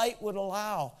than the light would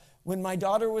allow. When my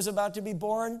daughter was about to be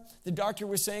born, the doctor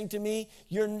was saying to me,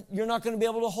 you're not going to be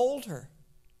able to hold her.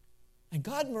 And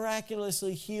God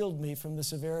miraculously healed me from the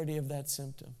severity of that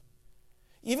symptom.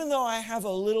 Even though I have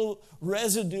a little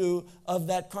residue of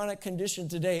that chronic condition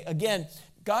today, again,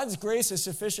 God's grace is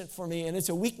sufficient for me, and it's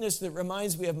a weakness that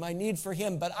reminds me of my need for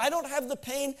him. But I don't have the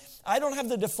pain. I don't have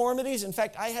the deformities. In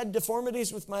fact, I had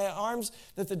deformities with my arms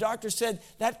that the doctor said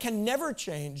that can never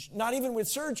change, not even with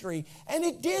surgery. And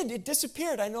it did. It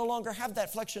disappeared. I no longer have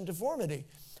that flexion deformity.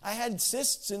 I had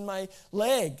cysts in my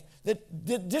leg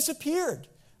that disappeared.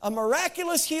 A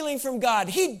miraculous healing from God.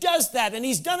 He does that, and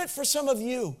he's done it for some of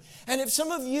you. And if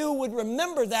some of you would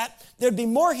remember that, there'd be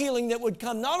more healing that would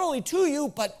come not only to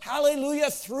you, but hallelujah,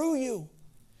 through you.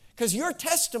 Because your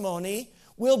testimony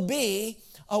will be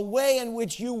a way in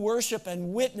which you worship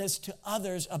and witness to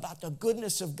others about the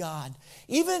goodness of God.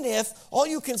 Even if all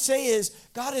you can say is,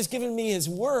 God has given me his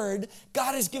word,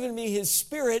 God has given me his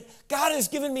spirit, God has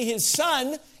given me his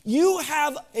son, you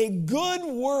have a good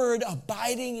word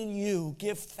abiding in you.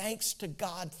 Give thanks to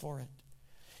God for it.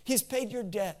 He's paid your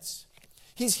debts.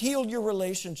 He's healed your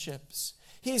relationships.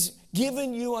 He's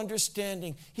given you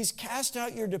understanding. He's cast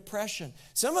out your depression.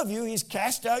 Some of you, he's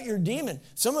cast out your demon.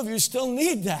 Some of you still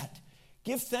need that.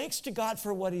 Give thanks to God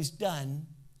for what he's done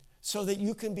so that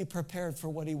you can be prepared for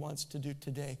what he wants to do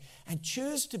today. And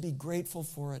choose to be grateful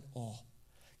for it all.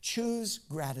 Choose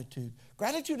gratitude.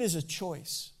 Gratitude is a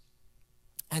choice,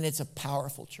 and it's a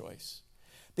powerful choice.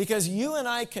 Because you and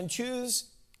I can choose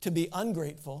to be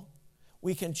ungrateful.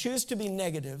 We can choose to be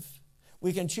negative.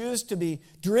 We can choose to be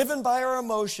driven by our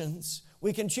emotions.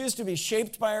 We can choose to be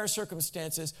shaped by our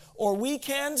circumstances. Or we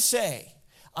can say,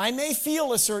 I may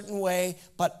feel a certain way,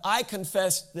 but I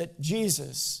confess that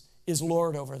Jesus is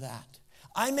Lord over that.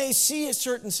 I may see a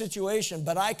certain situation,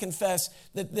 but I confess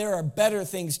that there are better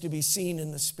things to be seen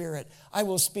in the Spirit. I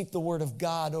will speak the word of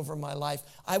God over my life.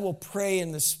 I will pray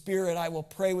in the Spirit. I will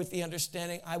pray with the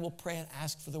understanding. I will pray and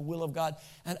ask for the will of God,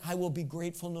 and I will be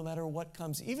grateful no matter what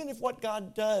comes. Even if what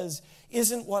God does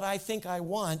isn't what I think I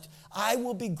want, I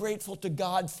will be grateful to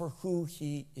God for who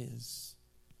he is.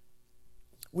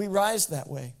 We rise that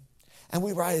way, and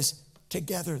we rise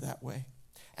together that way,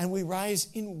 and we rise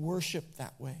in worship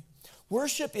that way.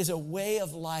 Worship is a way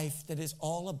of life that is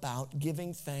all about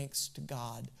giving thanks to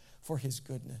God for his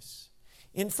goodness.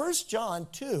 In 1 John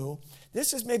 2,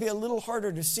 this is maybe a little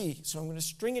harder to see, so I'm going to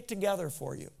string it together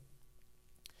for you.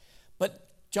 But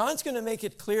John's going to make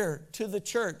it clear to the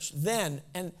church then,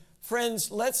 and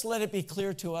friends, let's let it be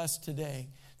clear to us today,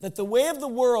 that the way of the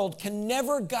world can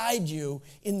never guide you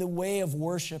in the way of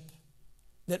worship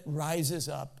that rises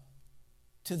up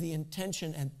to the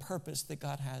intention and purpose that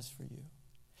God has for you.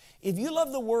 If you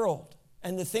love the world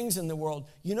and the things in the world,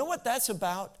 you know what that's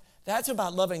about? That's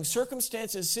about loving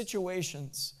circumstances,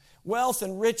 situations, wealth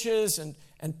and riches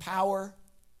and power.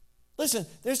 Listen,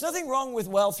 there's nothing wrong with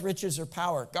wealth, riches, or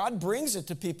power. God brings it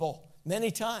to people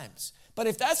many times. But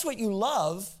if that's what you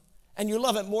love, and you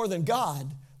love it more than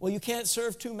God, well, you can't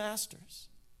serve two masters.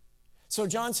 So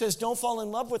John says, don't fall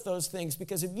in love with those things,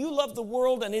 because if you love the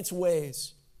world and its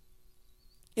ways,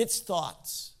 its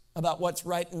thoughts about what's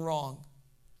right and wrong,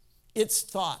 its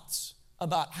thoughts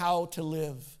about how to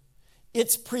live,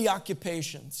 its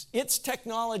preoccupations, its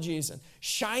technologies and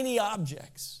shiny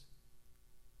objects,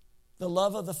 the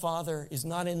love of the Father is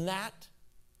not in that,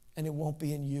 and it won't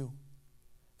be in you.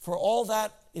 For all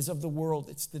that is of the world.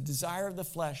 It's the desire of the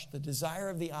flesh, the desire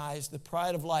of the eyes, the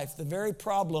pride of life, the very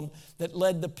problem that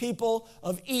led the people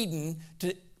of Eden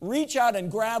to reach out and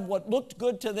grab what looked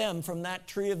good to them from that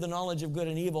tree of the knowledge of good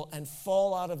and evil and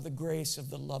fall out of the grace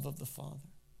of the love of the Father.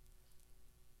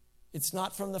 It's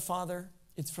not from the Father,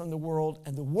 it's from the world,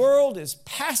 and the world is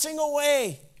passing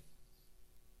away.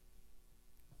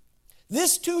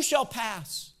 This too shall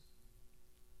pass.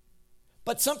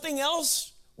 But something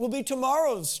else will be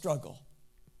tomorrow's struggle.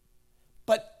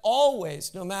 But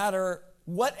always, no matter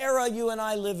what era you and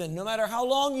I live in, no matter how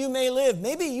long you may live,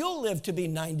 maybe you'll live to be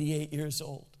 98 years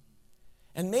old.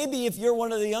 And maybe if you're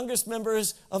one of the youngest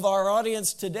members of our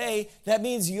audience today, that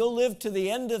means you'll live to the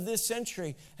end of this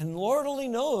century. And Lord only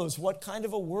knows what kind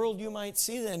of a world you might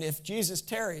see then if Jesus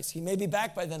tarries. He may be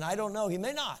back by then. I don't know. He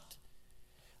may not.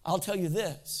 I'll tell you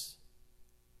this.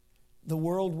 The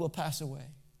world will pass away.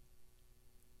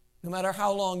 No matter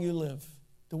how long you live,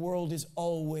 the world is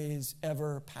always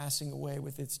ever passing away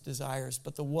with its desires.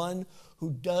 But the one who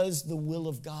does the will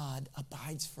of God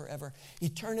abides forever.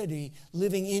 Eternity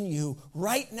living in you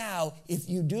right now if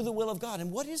you do the will of God.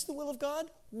 And what is the will of God?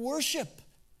 Worship.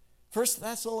 1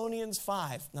 Thessalonians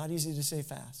 5. Not easy to say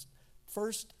fast.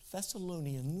 1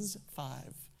 Thessalonians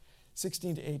 5,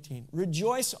 16 to 18.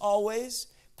 Rejoice always.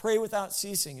 Pray without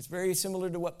ceasing. It's very similar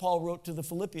to what Paul wrote to the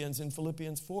Philippians in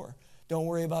Philippians 4. Don't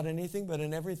worry about anything, but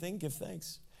in everything, give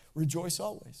thanks. Rejoice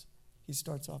always. He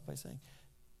starts off by saying,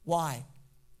 why?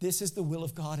 This is the will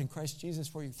of God in Christ Jesus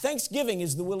for you. Thanksgiving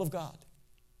is the will of God.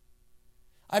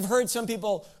 I've heard some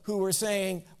people who were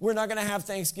saying, we're not going to have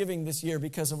Thanksgiving this year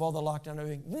because of all the lockdown and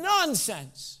everything.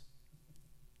 Nonsense.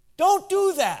 Don't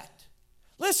do that.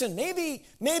 Listen, maybe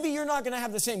you're not going to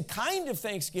have the same kind of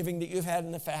Thanksgiving that you've had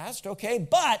in the past, okay?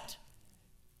 But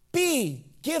be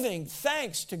giving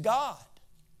thanks to God.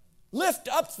 Lift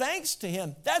up thanks to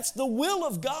Him. That's the will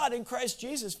of God in Christ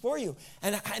Jesus for you.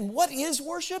 And what is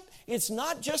worship? It's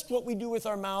not just what we do with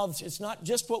our mouths. It's not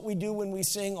just what we do when we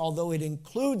sing, although it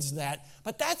includes that.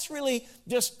 But that's really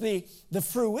just the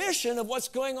fruition of what's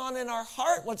going on in our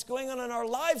heart, what's going on in our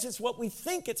lives. It's what we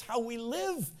think. It's how we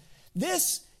live.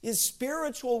 This is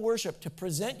spiritual worship, to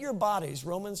present your bodies,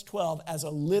 Romans 12, as a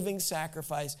living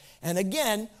sacrifice. And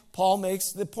again, Paul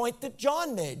makes the point that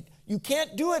John made. You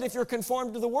can't do it if you're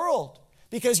conformed to the world,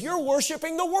 because you're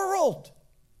worshiping the world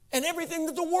and everything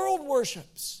that the world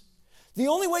worships. The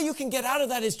only way you can get out of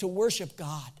that is to worship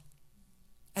God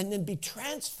and then be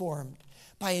transformed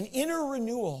by an inner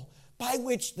renewal by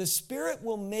which the Spirit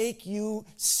will make you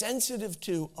sensitive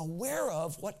to, aware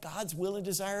of what God's will and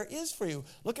desire is for you.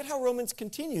 Look at how Romans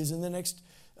continues in the next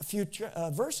few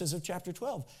verses of chapter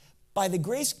 12. By the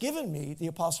grace given me, the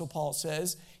Apostle Paul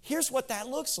says, here's what that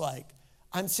looks like.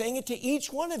 I'm saying it to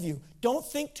each one of you. Don't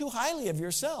think too highly of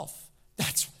yourself.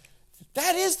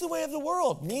 That is the way of the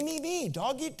world. Me,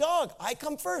 dog eat dog. I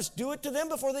come first. Do it to them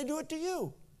before they do it to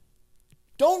you.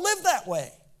 Don't live that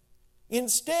way.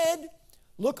 Instead,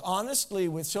 look honestly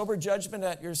with sober judgment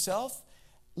at yourself.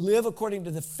 Live according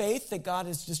to the faith that God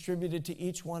has distributed to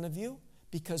each one of you,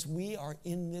 because we are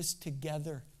in this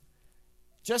together.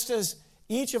 Just as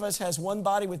each of us has one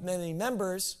body with many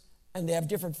members, and they have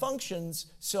different functions,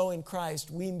 so in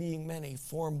Christ, we being many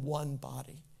form one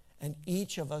body, and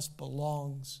each of us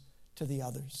belongs to the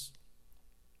others.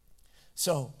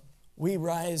 So we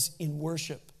rise in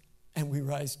worship, and we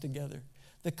rise together.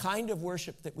 The kind of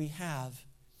worship that we have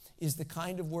is the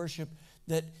kind of worship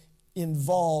that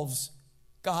involves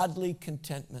godly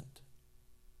contentment.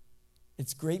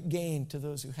 It's great gain to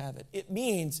those who have it. It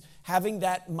means having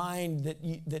that mind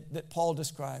that Paul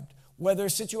described. Whether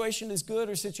a situation is good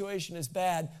or situation is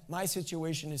bad, my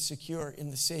situation is secure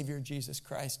in the Savior Jesus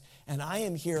Christ. And I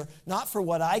am here not for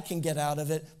what I can get out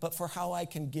of it, but for how I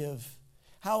can give.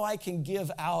 how I can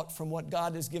give out from what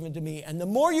God has given to me. And the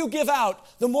more you give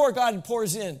out, the more God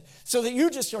pours in. So that you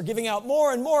just are giving out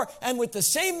more and more. And with the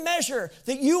same measure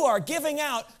that you are giving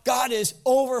out, God is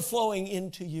overflowing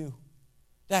into you.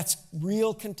 That's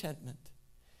real contentment.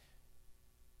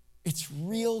 It's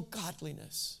real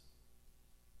godliness.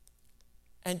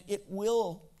 And it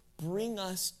will bring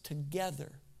us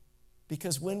together.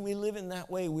 Because when we live in that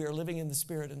way, we are living in the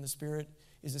Spirit, and the Spirit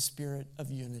is a spirit of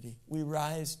unity. We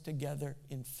rise together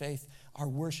in faith. Our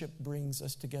worship brings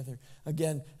us together.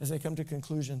 Again, as I come to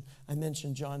conclusion, I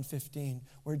mentioned John 15,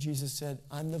 where Jesus said,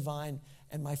 I'm the vine,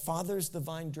 and my Father's the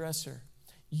vine dresser.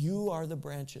 You are the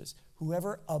branches.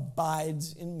 Whoever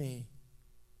abides in me,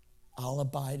 I'll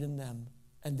abide in them,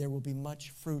 and there will be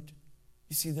much fruit.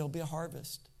 You see, there'll be a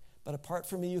harvest. But apart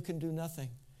from me, you can do nothing.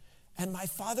 And my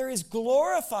Father is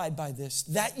glorified by this,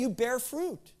 that you bear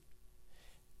fruit.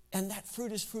 And that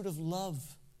fruit is fruit of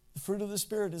love. The fruit of the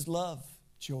Spirit is love,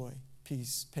 joy,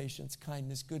 peace, patience,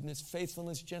 kindness, goodness,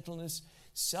 faithfulness, gentleness,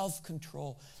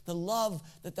 self-control. The love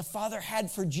that the Father had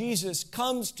for Jesus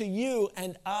comes to you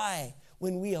and I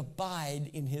when we abide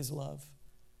in his love.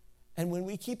 And when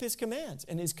we keep his commands.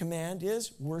 And his command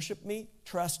is worship me,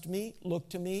 trust me, look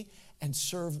to me, and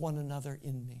serve one another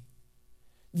in me.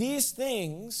 These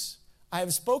things I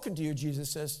have spoken to you, Jesus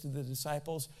says to the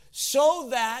disciples, so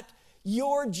that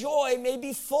your joy may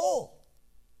be full,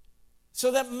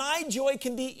 so that my joy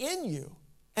can be in you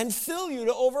and fill you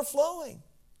to overflowing.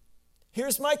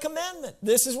 Here's my commandment.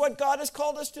 This is what God has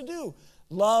called us to do.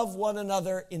 Love one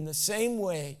another in the same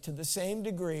way, to the same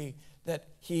degree that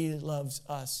he loves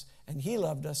us. And he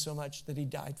loved us so much that he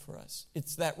died for us.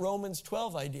 It's that Romans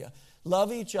 12 idea.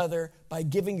 Love each other by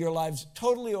giving your lives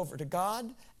totally over to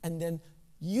God and then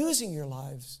using your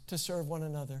lives to serve one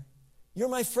another. You're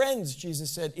my friends,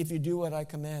 Jesus said, if you do what I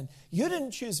command. You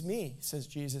didn't choose me, says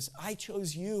Jesus. I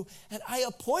chose you and I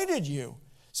appointed you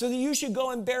so that you should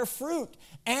go and bear fruit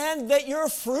and that your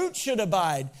fruit should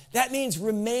abide. That means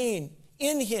remain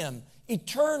in him,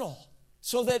 eternal,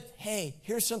 so that, hey,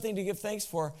 here's something to give thanks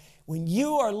for. When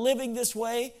you are living this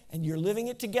way and you're living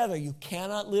it together, you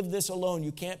cannot live this alone.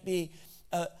 You can't be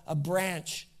a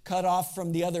branch cut off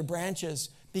from the other branches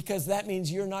because that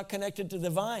means you're not connected to the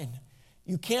vine.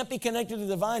 You can't be connected to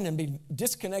the vine and be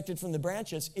disconnected from the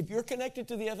branches. If you're connected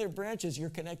to the other branches, you're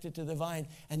connected to the vine.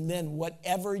 And then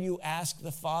whatever you ask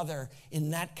the Father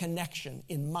in that connection,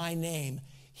 in my name,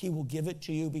 he will give it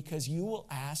to you because you will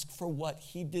ask for what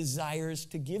he desires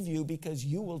to give you because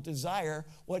you will desire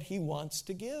what he wants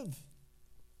to give.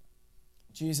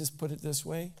 Jesus put it this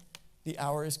way, the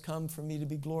hour has come for me to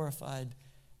be glorified.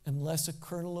 Unless a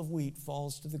kernel of wheat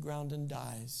falls to the ground and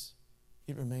dies,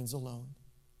 it remains alone.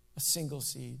 A single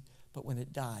seed, but when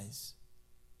it dies,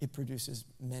 it produces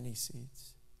many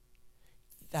seeds.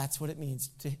 That's what it means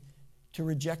to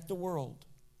reject the world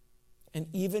and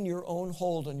even your own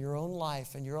hold on your own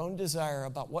life and your own desire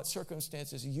about what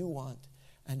circumstances you want,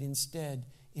 and instead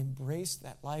embrace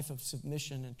that life of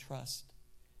submission and trust.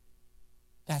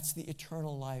 That's the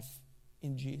eternal life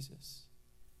in Jesus.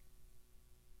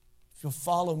 If you'll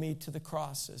follow me to the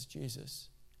cross, says Jesus,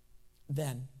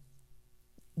 then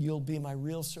you'll be my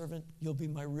real servant, you'll be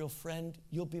my real friend,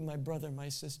 you'll be my brother, my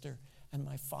sister, and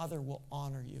my Father will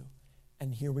honor you.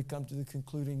 And here we come to the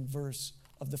concluding verse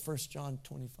of the 1 John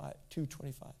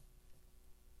 2:25.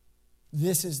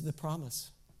 This is the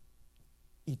promise,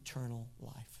 eternal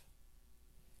life.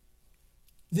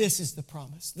 This is the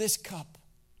promise, this cup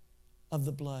of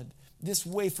the blood, this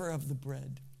wafer of the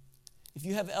bread. If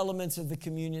you have elements of the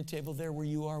communion table there where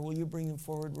you are, will you bring them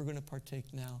forward? We're going to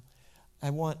partake now.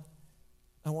 I want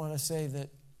to say that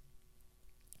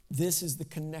this is the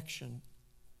connection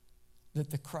that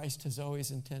the Christ has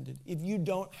always intended. If you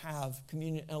don't have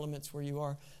communion elements where you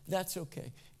are, that's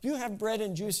okay. If you have bread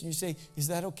and juice and you say, is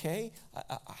that okay?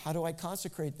 How do I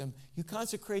consecrate them? You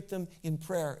consecrate them in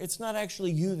prayer. It's not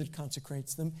actually you that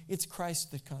consecrates them. It's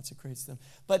Christ that consecrates them.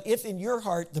 But if in your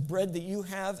heart, the bread that you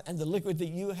have and the liquid that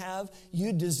you have,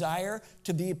 you desire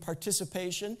to be a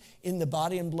participation in the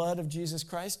body and blood of Jesus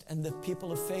Christ and the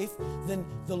people of faith, then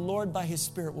the Lord by his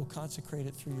Spirit will consecrate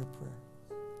it through your prayer.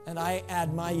 And I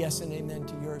add my yes and amen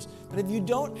to yours. But if you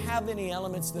don't have any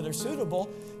elements that are suitable,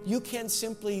 you can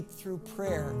simply, through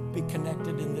prayer, be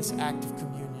connected in this act of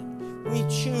communion. We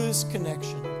choose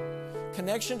connection.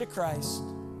 Connection to Christ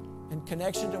and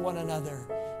connection to one another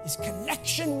is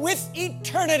connection with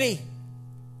eternity.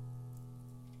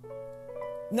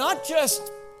 Not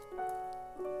just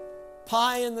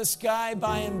pie in the sky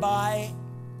by and by.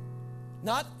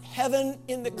 Not heaven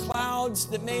in the clouds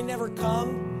that may never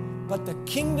come. but the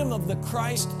kingdom of the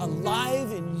Christ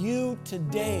alive in you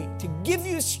today to give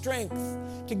you strength,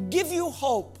 to give you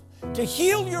hope, to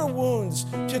heal your wounds,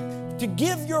 to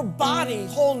give your body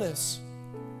wholeness,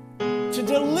 to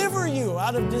deliver you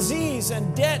out of disease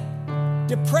and debt,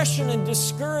 depression and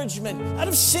discouragement, out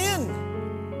of sin.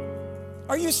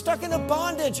 Are you stuck in a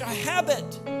bondage, a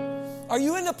habit? Are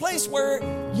you in a place where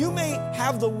you may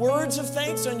have the words of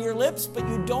thanks on your lips, but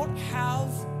you don't have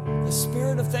the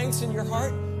spirit of thanks in your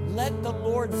heart? Let the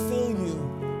Lord fill you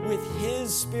with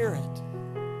His Spirit,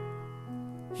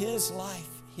 His life,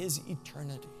 His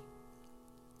eternity.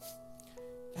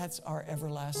 That's our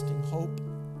everlasting hope.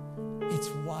 It's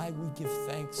why we give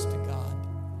thanks to God,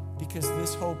 because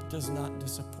this hope does not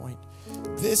disappoint.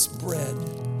 This bread,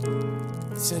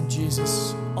 said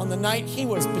Jesus, on the night He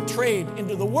was betrayed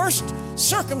into the worst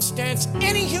circumstance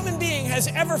any human being has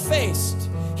ever faced,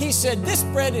 He said, this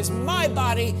bread is my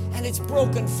body and it's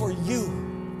broken for you.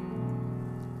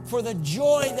 For the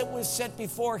joy that was set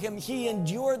before Him, He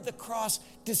endured the cross,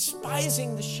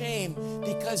 despising the shame,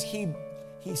 because He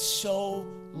so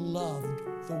loved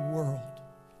the world.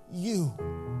 You,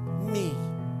 me.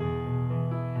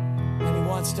 And He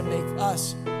wants to make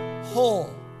us whole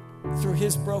through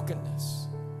His brokenness.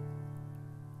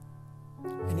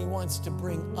 And He wants to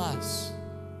bring us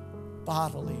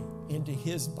bodily into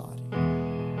His body.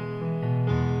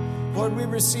 Lord, we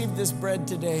receive this bread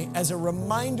today as a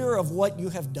reminder of what You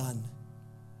have done.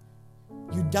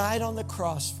 You died on the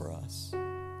cross for us,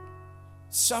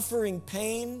 suffering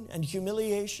pain and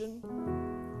humiliation,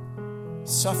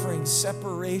 suffering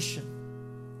separation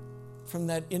from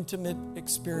that intimate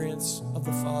experience of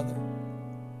the Father.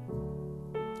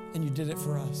 And You did it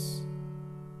for us.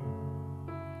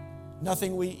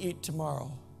 Nothing we eat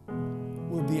tomorrow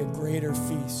will be a greater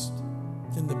feast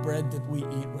than the bread that we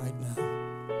eat right now.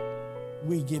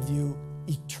 We give You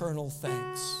eternal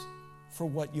thanks for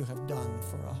what You have done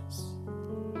for us.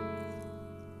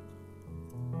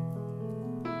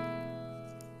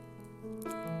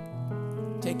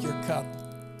 Take your cup.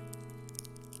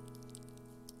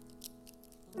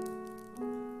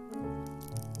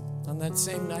 On that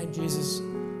same night, Jesus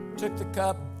took the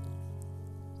cup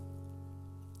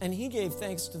and He gave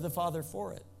thanks to the Father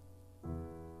for it,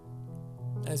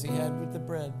 as He had with the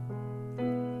bread.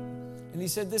 And He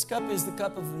said, this cup is the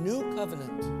cup of new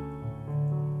covenant,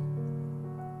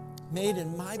 made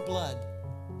in My blood.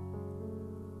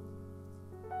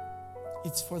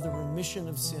 It's for the remission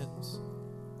of sins.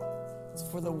 It's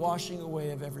for the washing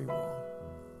away of every wrong.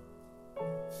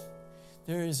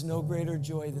 There is no greater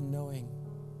joy than knowing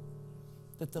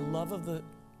that the love of the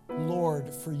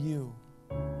Lord for you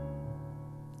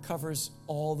covers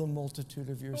all the multitude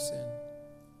of your sin.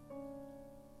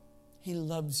 He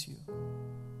loves you.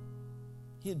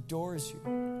 He adores you.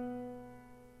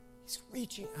 He's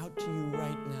reaching out to you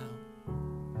right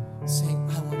now, saying,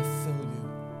 I want to fill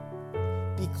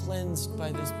you. Be cleansed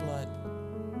by this blood.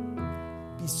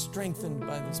 Be strengthened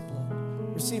by this blood.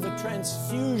 Receive a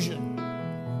transfusion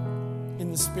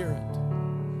in the Spirit.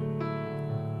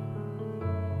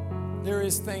 There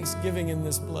is thanksgiving in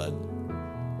this blood.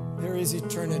 There is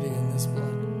eternity in this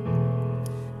blood.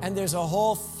 And there's a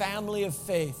whole family of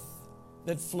faith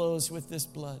that flows with this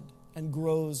blood and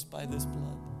grows by this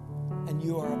blood. And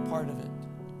you are a part of it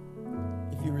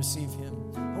if you receive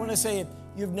Him. I want to say, if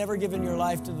you've never given your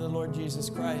life to the Lord Jesus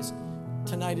Christ,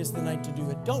 tonight is the night to do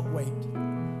it. Don't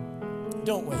wait.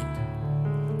 Don't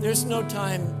wait. There's no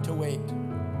time to wait,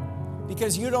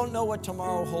 because you don't know what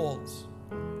tomorrow holds.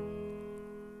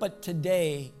 But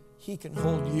today, He can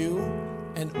hold you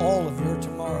and all of your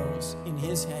tomorrows in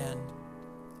His hand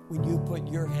when you put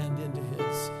your hand into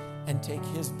His and take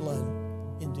His blood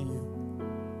into you.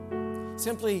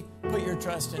 Simply put your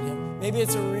trust in Him. Maybe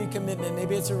it's a recommitment.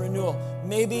 Maybe it's a renewal.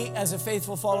 Maybe as a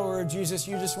faithful follower of Jesus,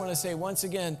 you just want to say once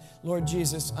again, Lord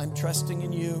Jesus, I'm trusting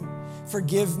in You.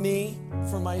 Forgive me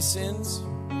for my sins.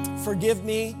 Forgive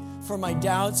me for my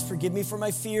doubts. Forgive me for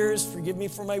my fears. Forgive me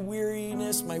for my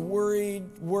weariness, my worried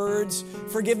words.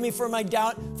 Forgive me for my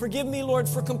doubt. Forgive me, Lord,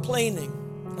 for complaining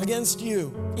against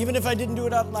You, even if I didn't do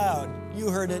it out loud. You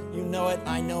heard it. You know it.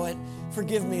 I know it.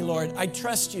 Forgive me, Lord. I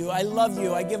trust You. I love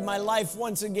You. I give my life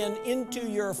once again into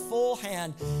Your full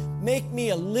hand. Make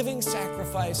me a living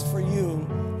sacrifice for You,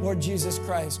 Lord Jesus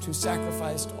Christ, who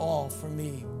sacrificed all for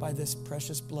me by this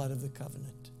precious blood of the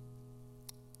covenant.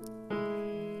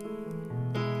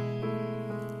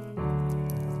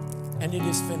 And it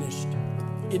is finished.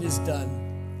 It is done.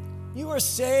 You are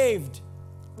saved.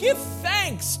 Give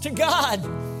thanks to God.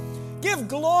 Give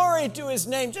glory to His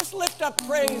name. Just lift up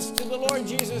praise to the Lord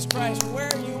Jesus Christ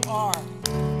where you are.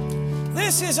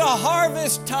 This is a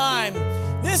harvest time.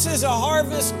 This is a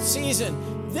harvest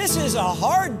season. This is a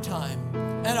hard time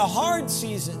and a hard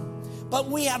season. But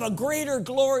we have a greater,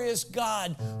 glorious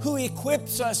God who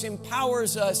equips us,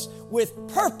 empowers us with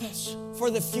purpose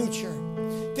for the future.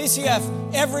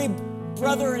 PCF, every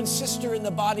brother and sister in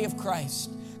the body of Christ,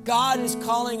 God is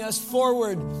calling us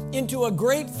forward into a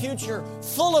great future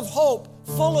full of hope,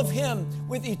 full of Him,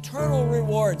 with eternal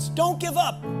rewards. Don't give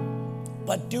up,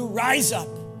 but do rise up.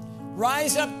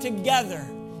 Rise up together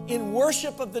in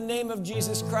worship of the name of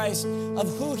Jesus Christ,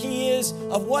 of who He is,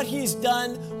 of what He's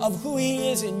done, of who He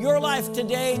is in your life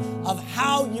today, of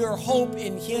how your hope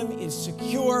in Him is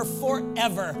secure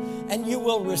forever, and you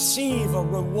will receive a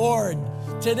reward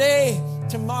today,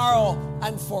 tomorrow,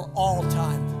 and for all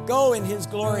time. Go in His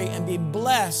glory and be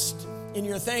blessed in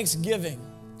your thanksgiving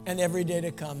and every day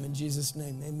to come. In Jesus'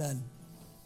 name, amen.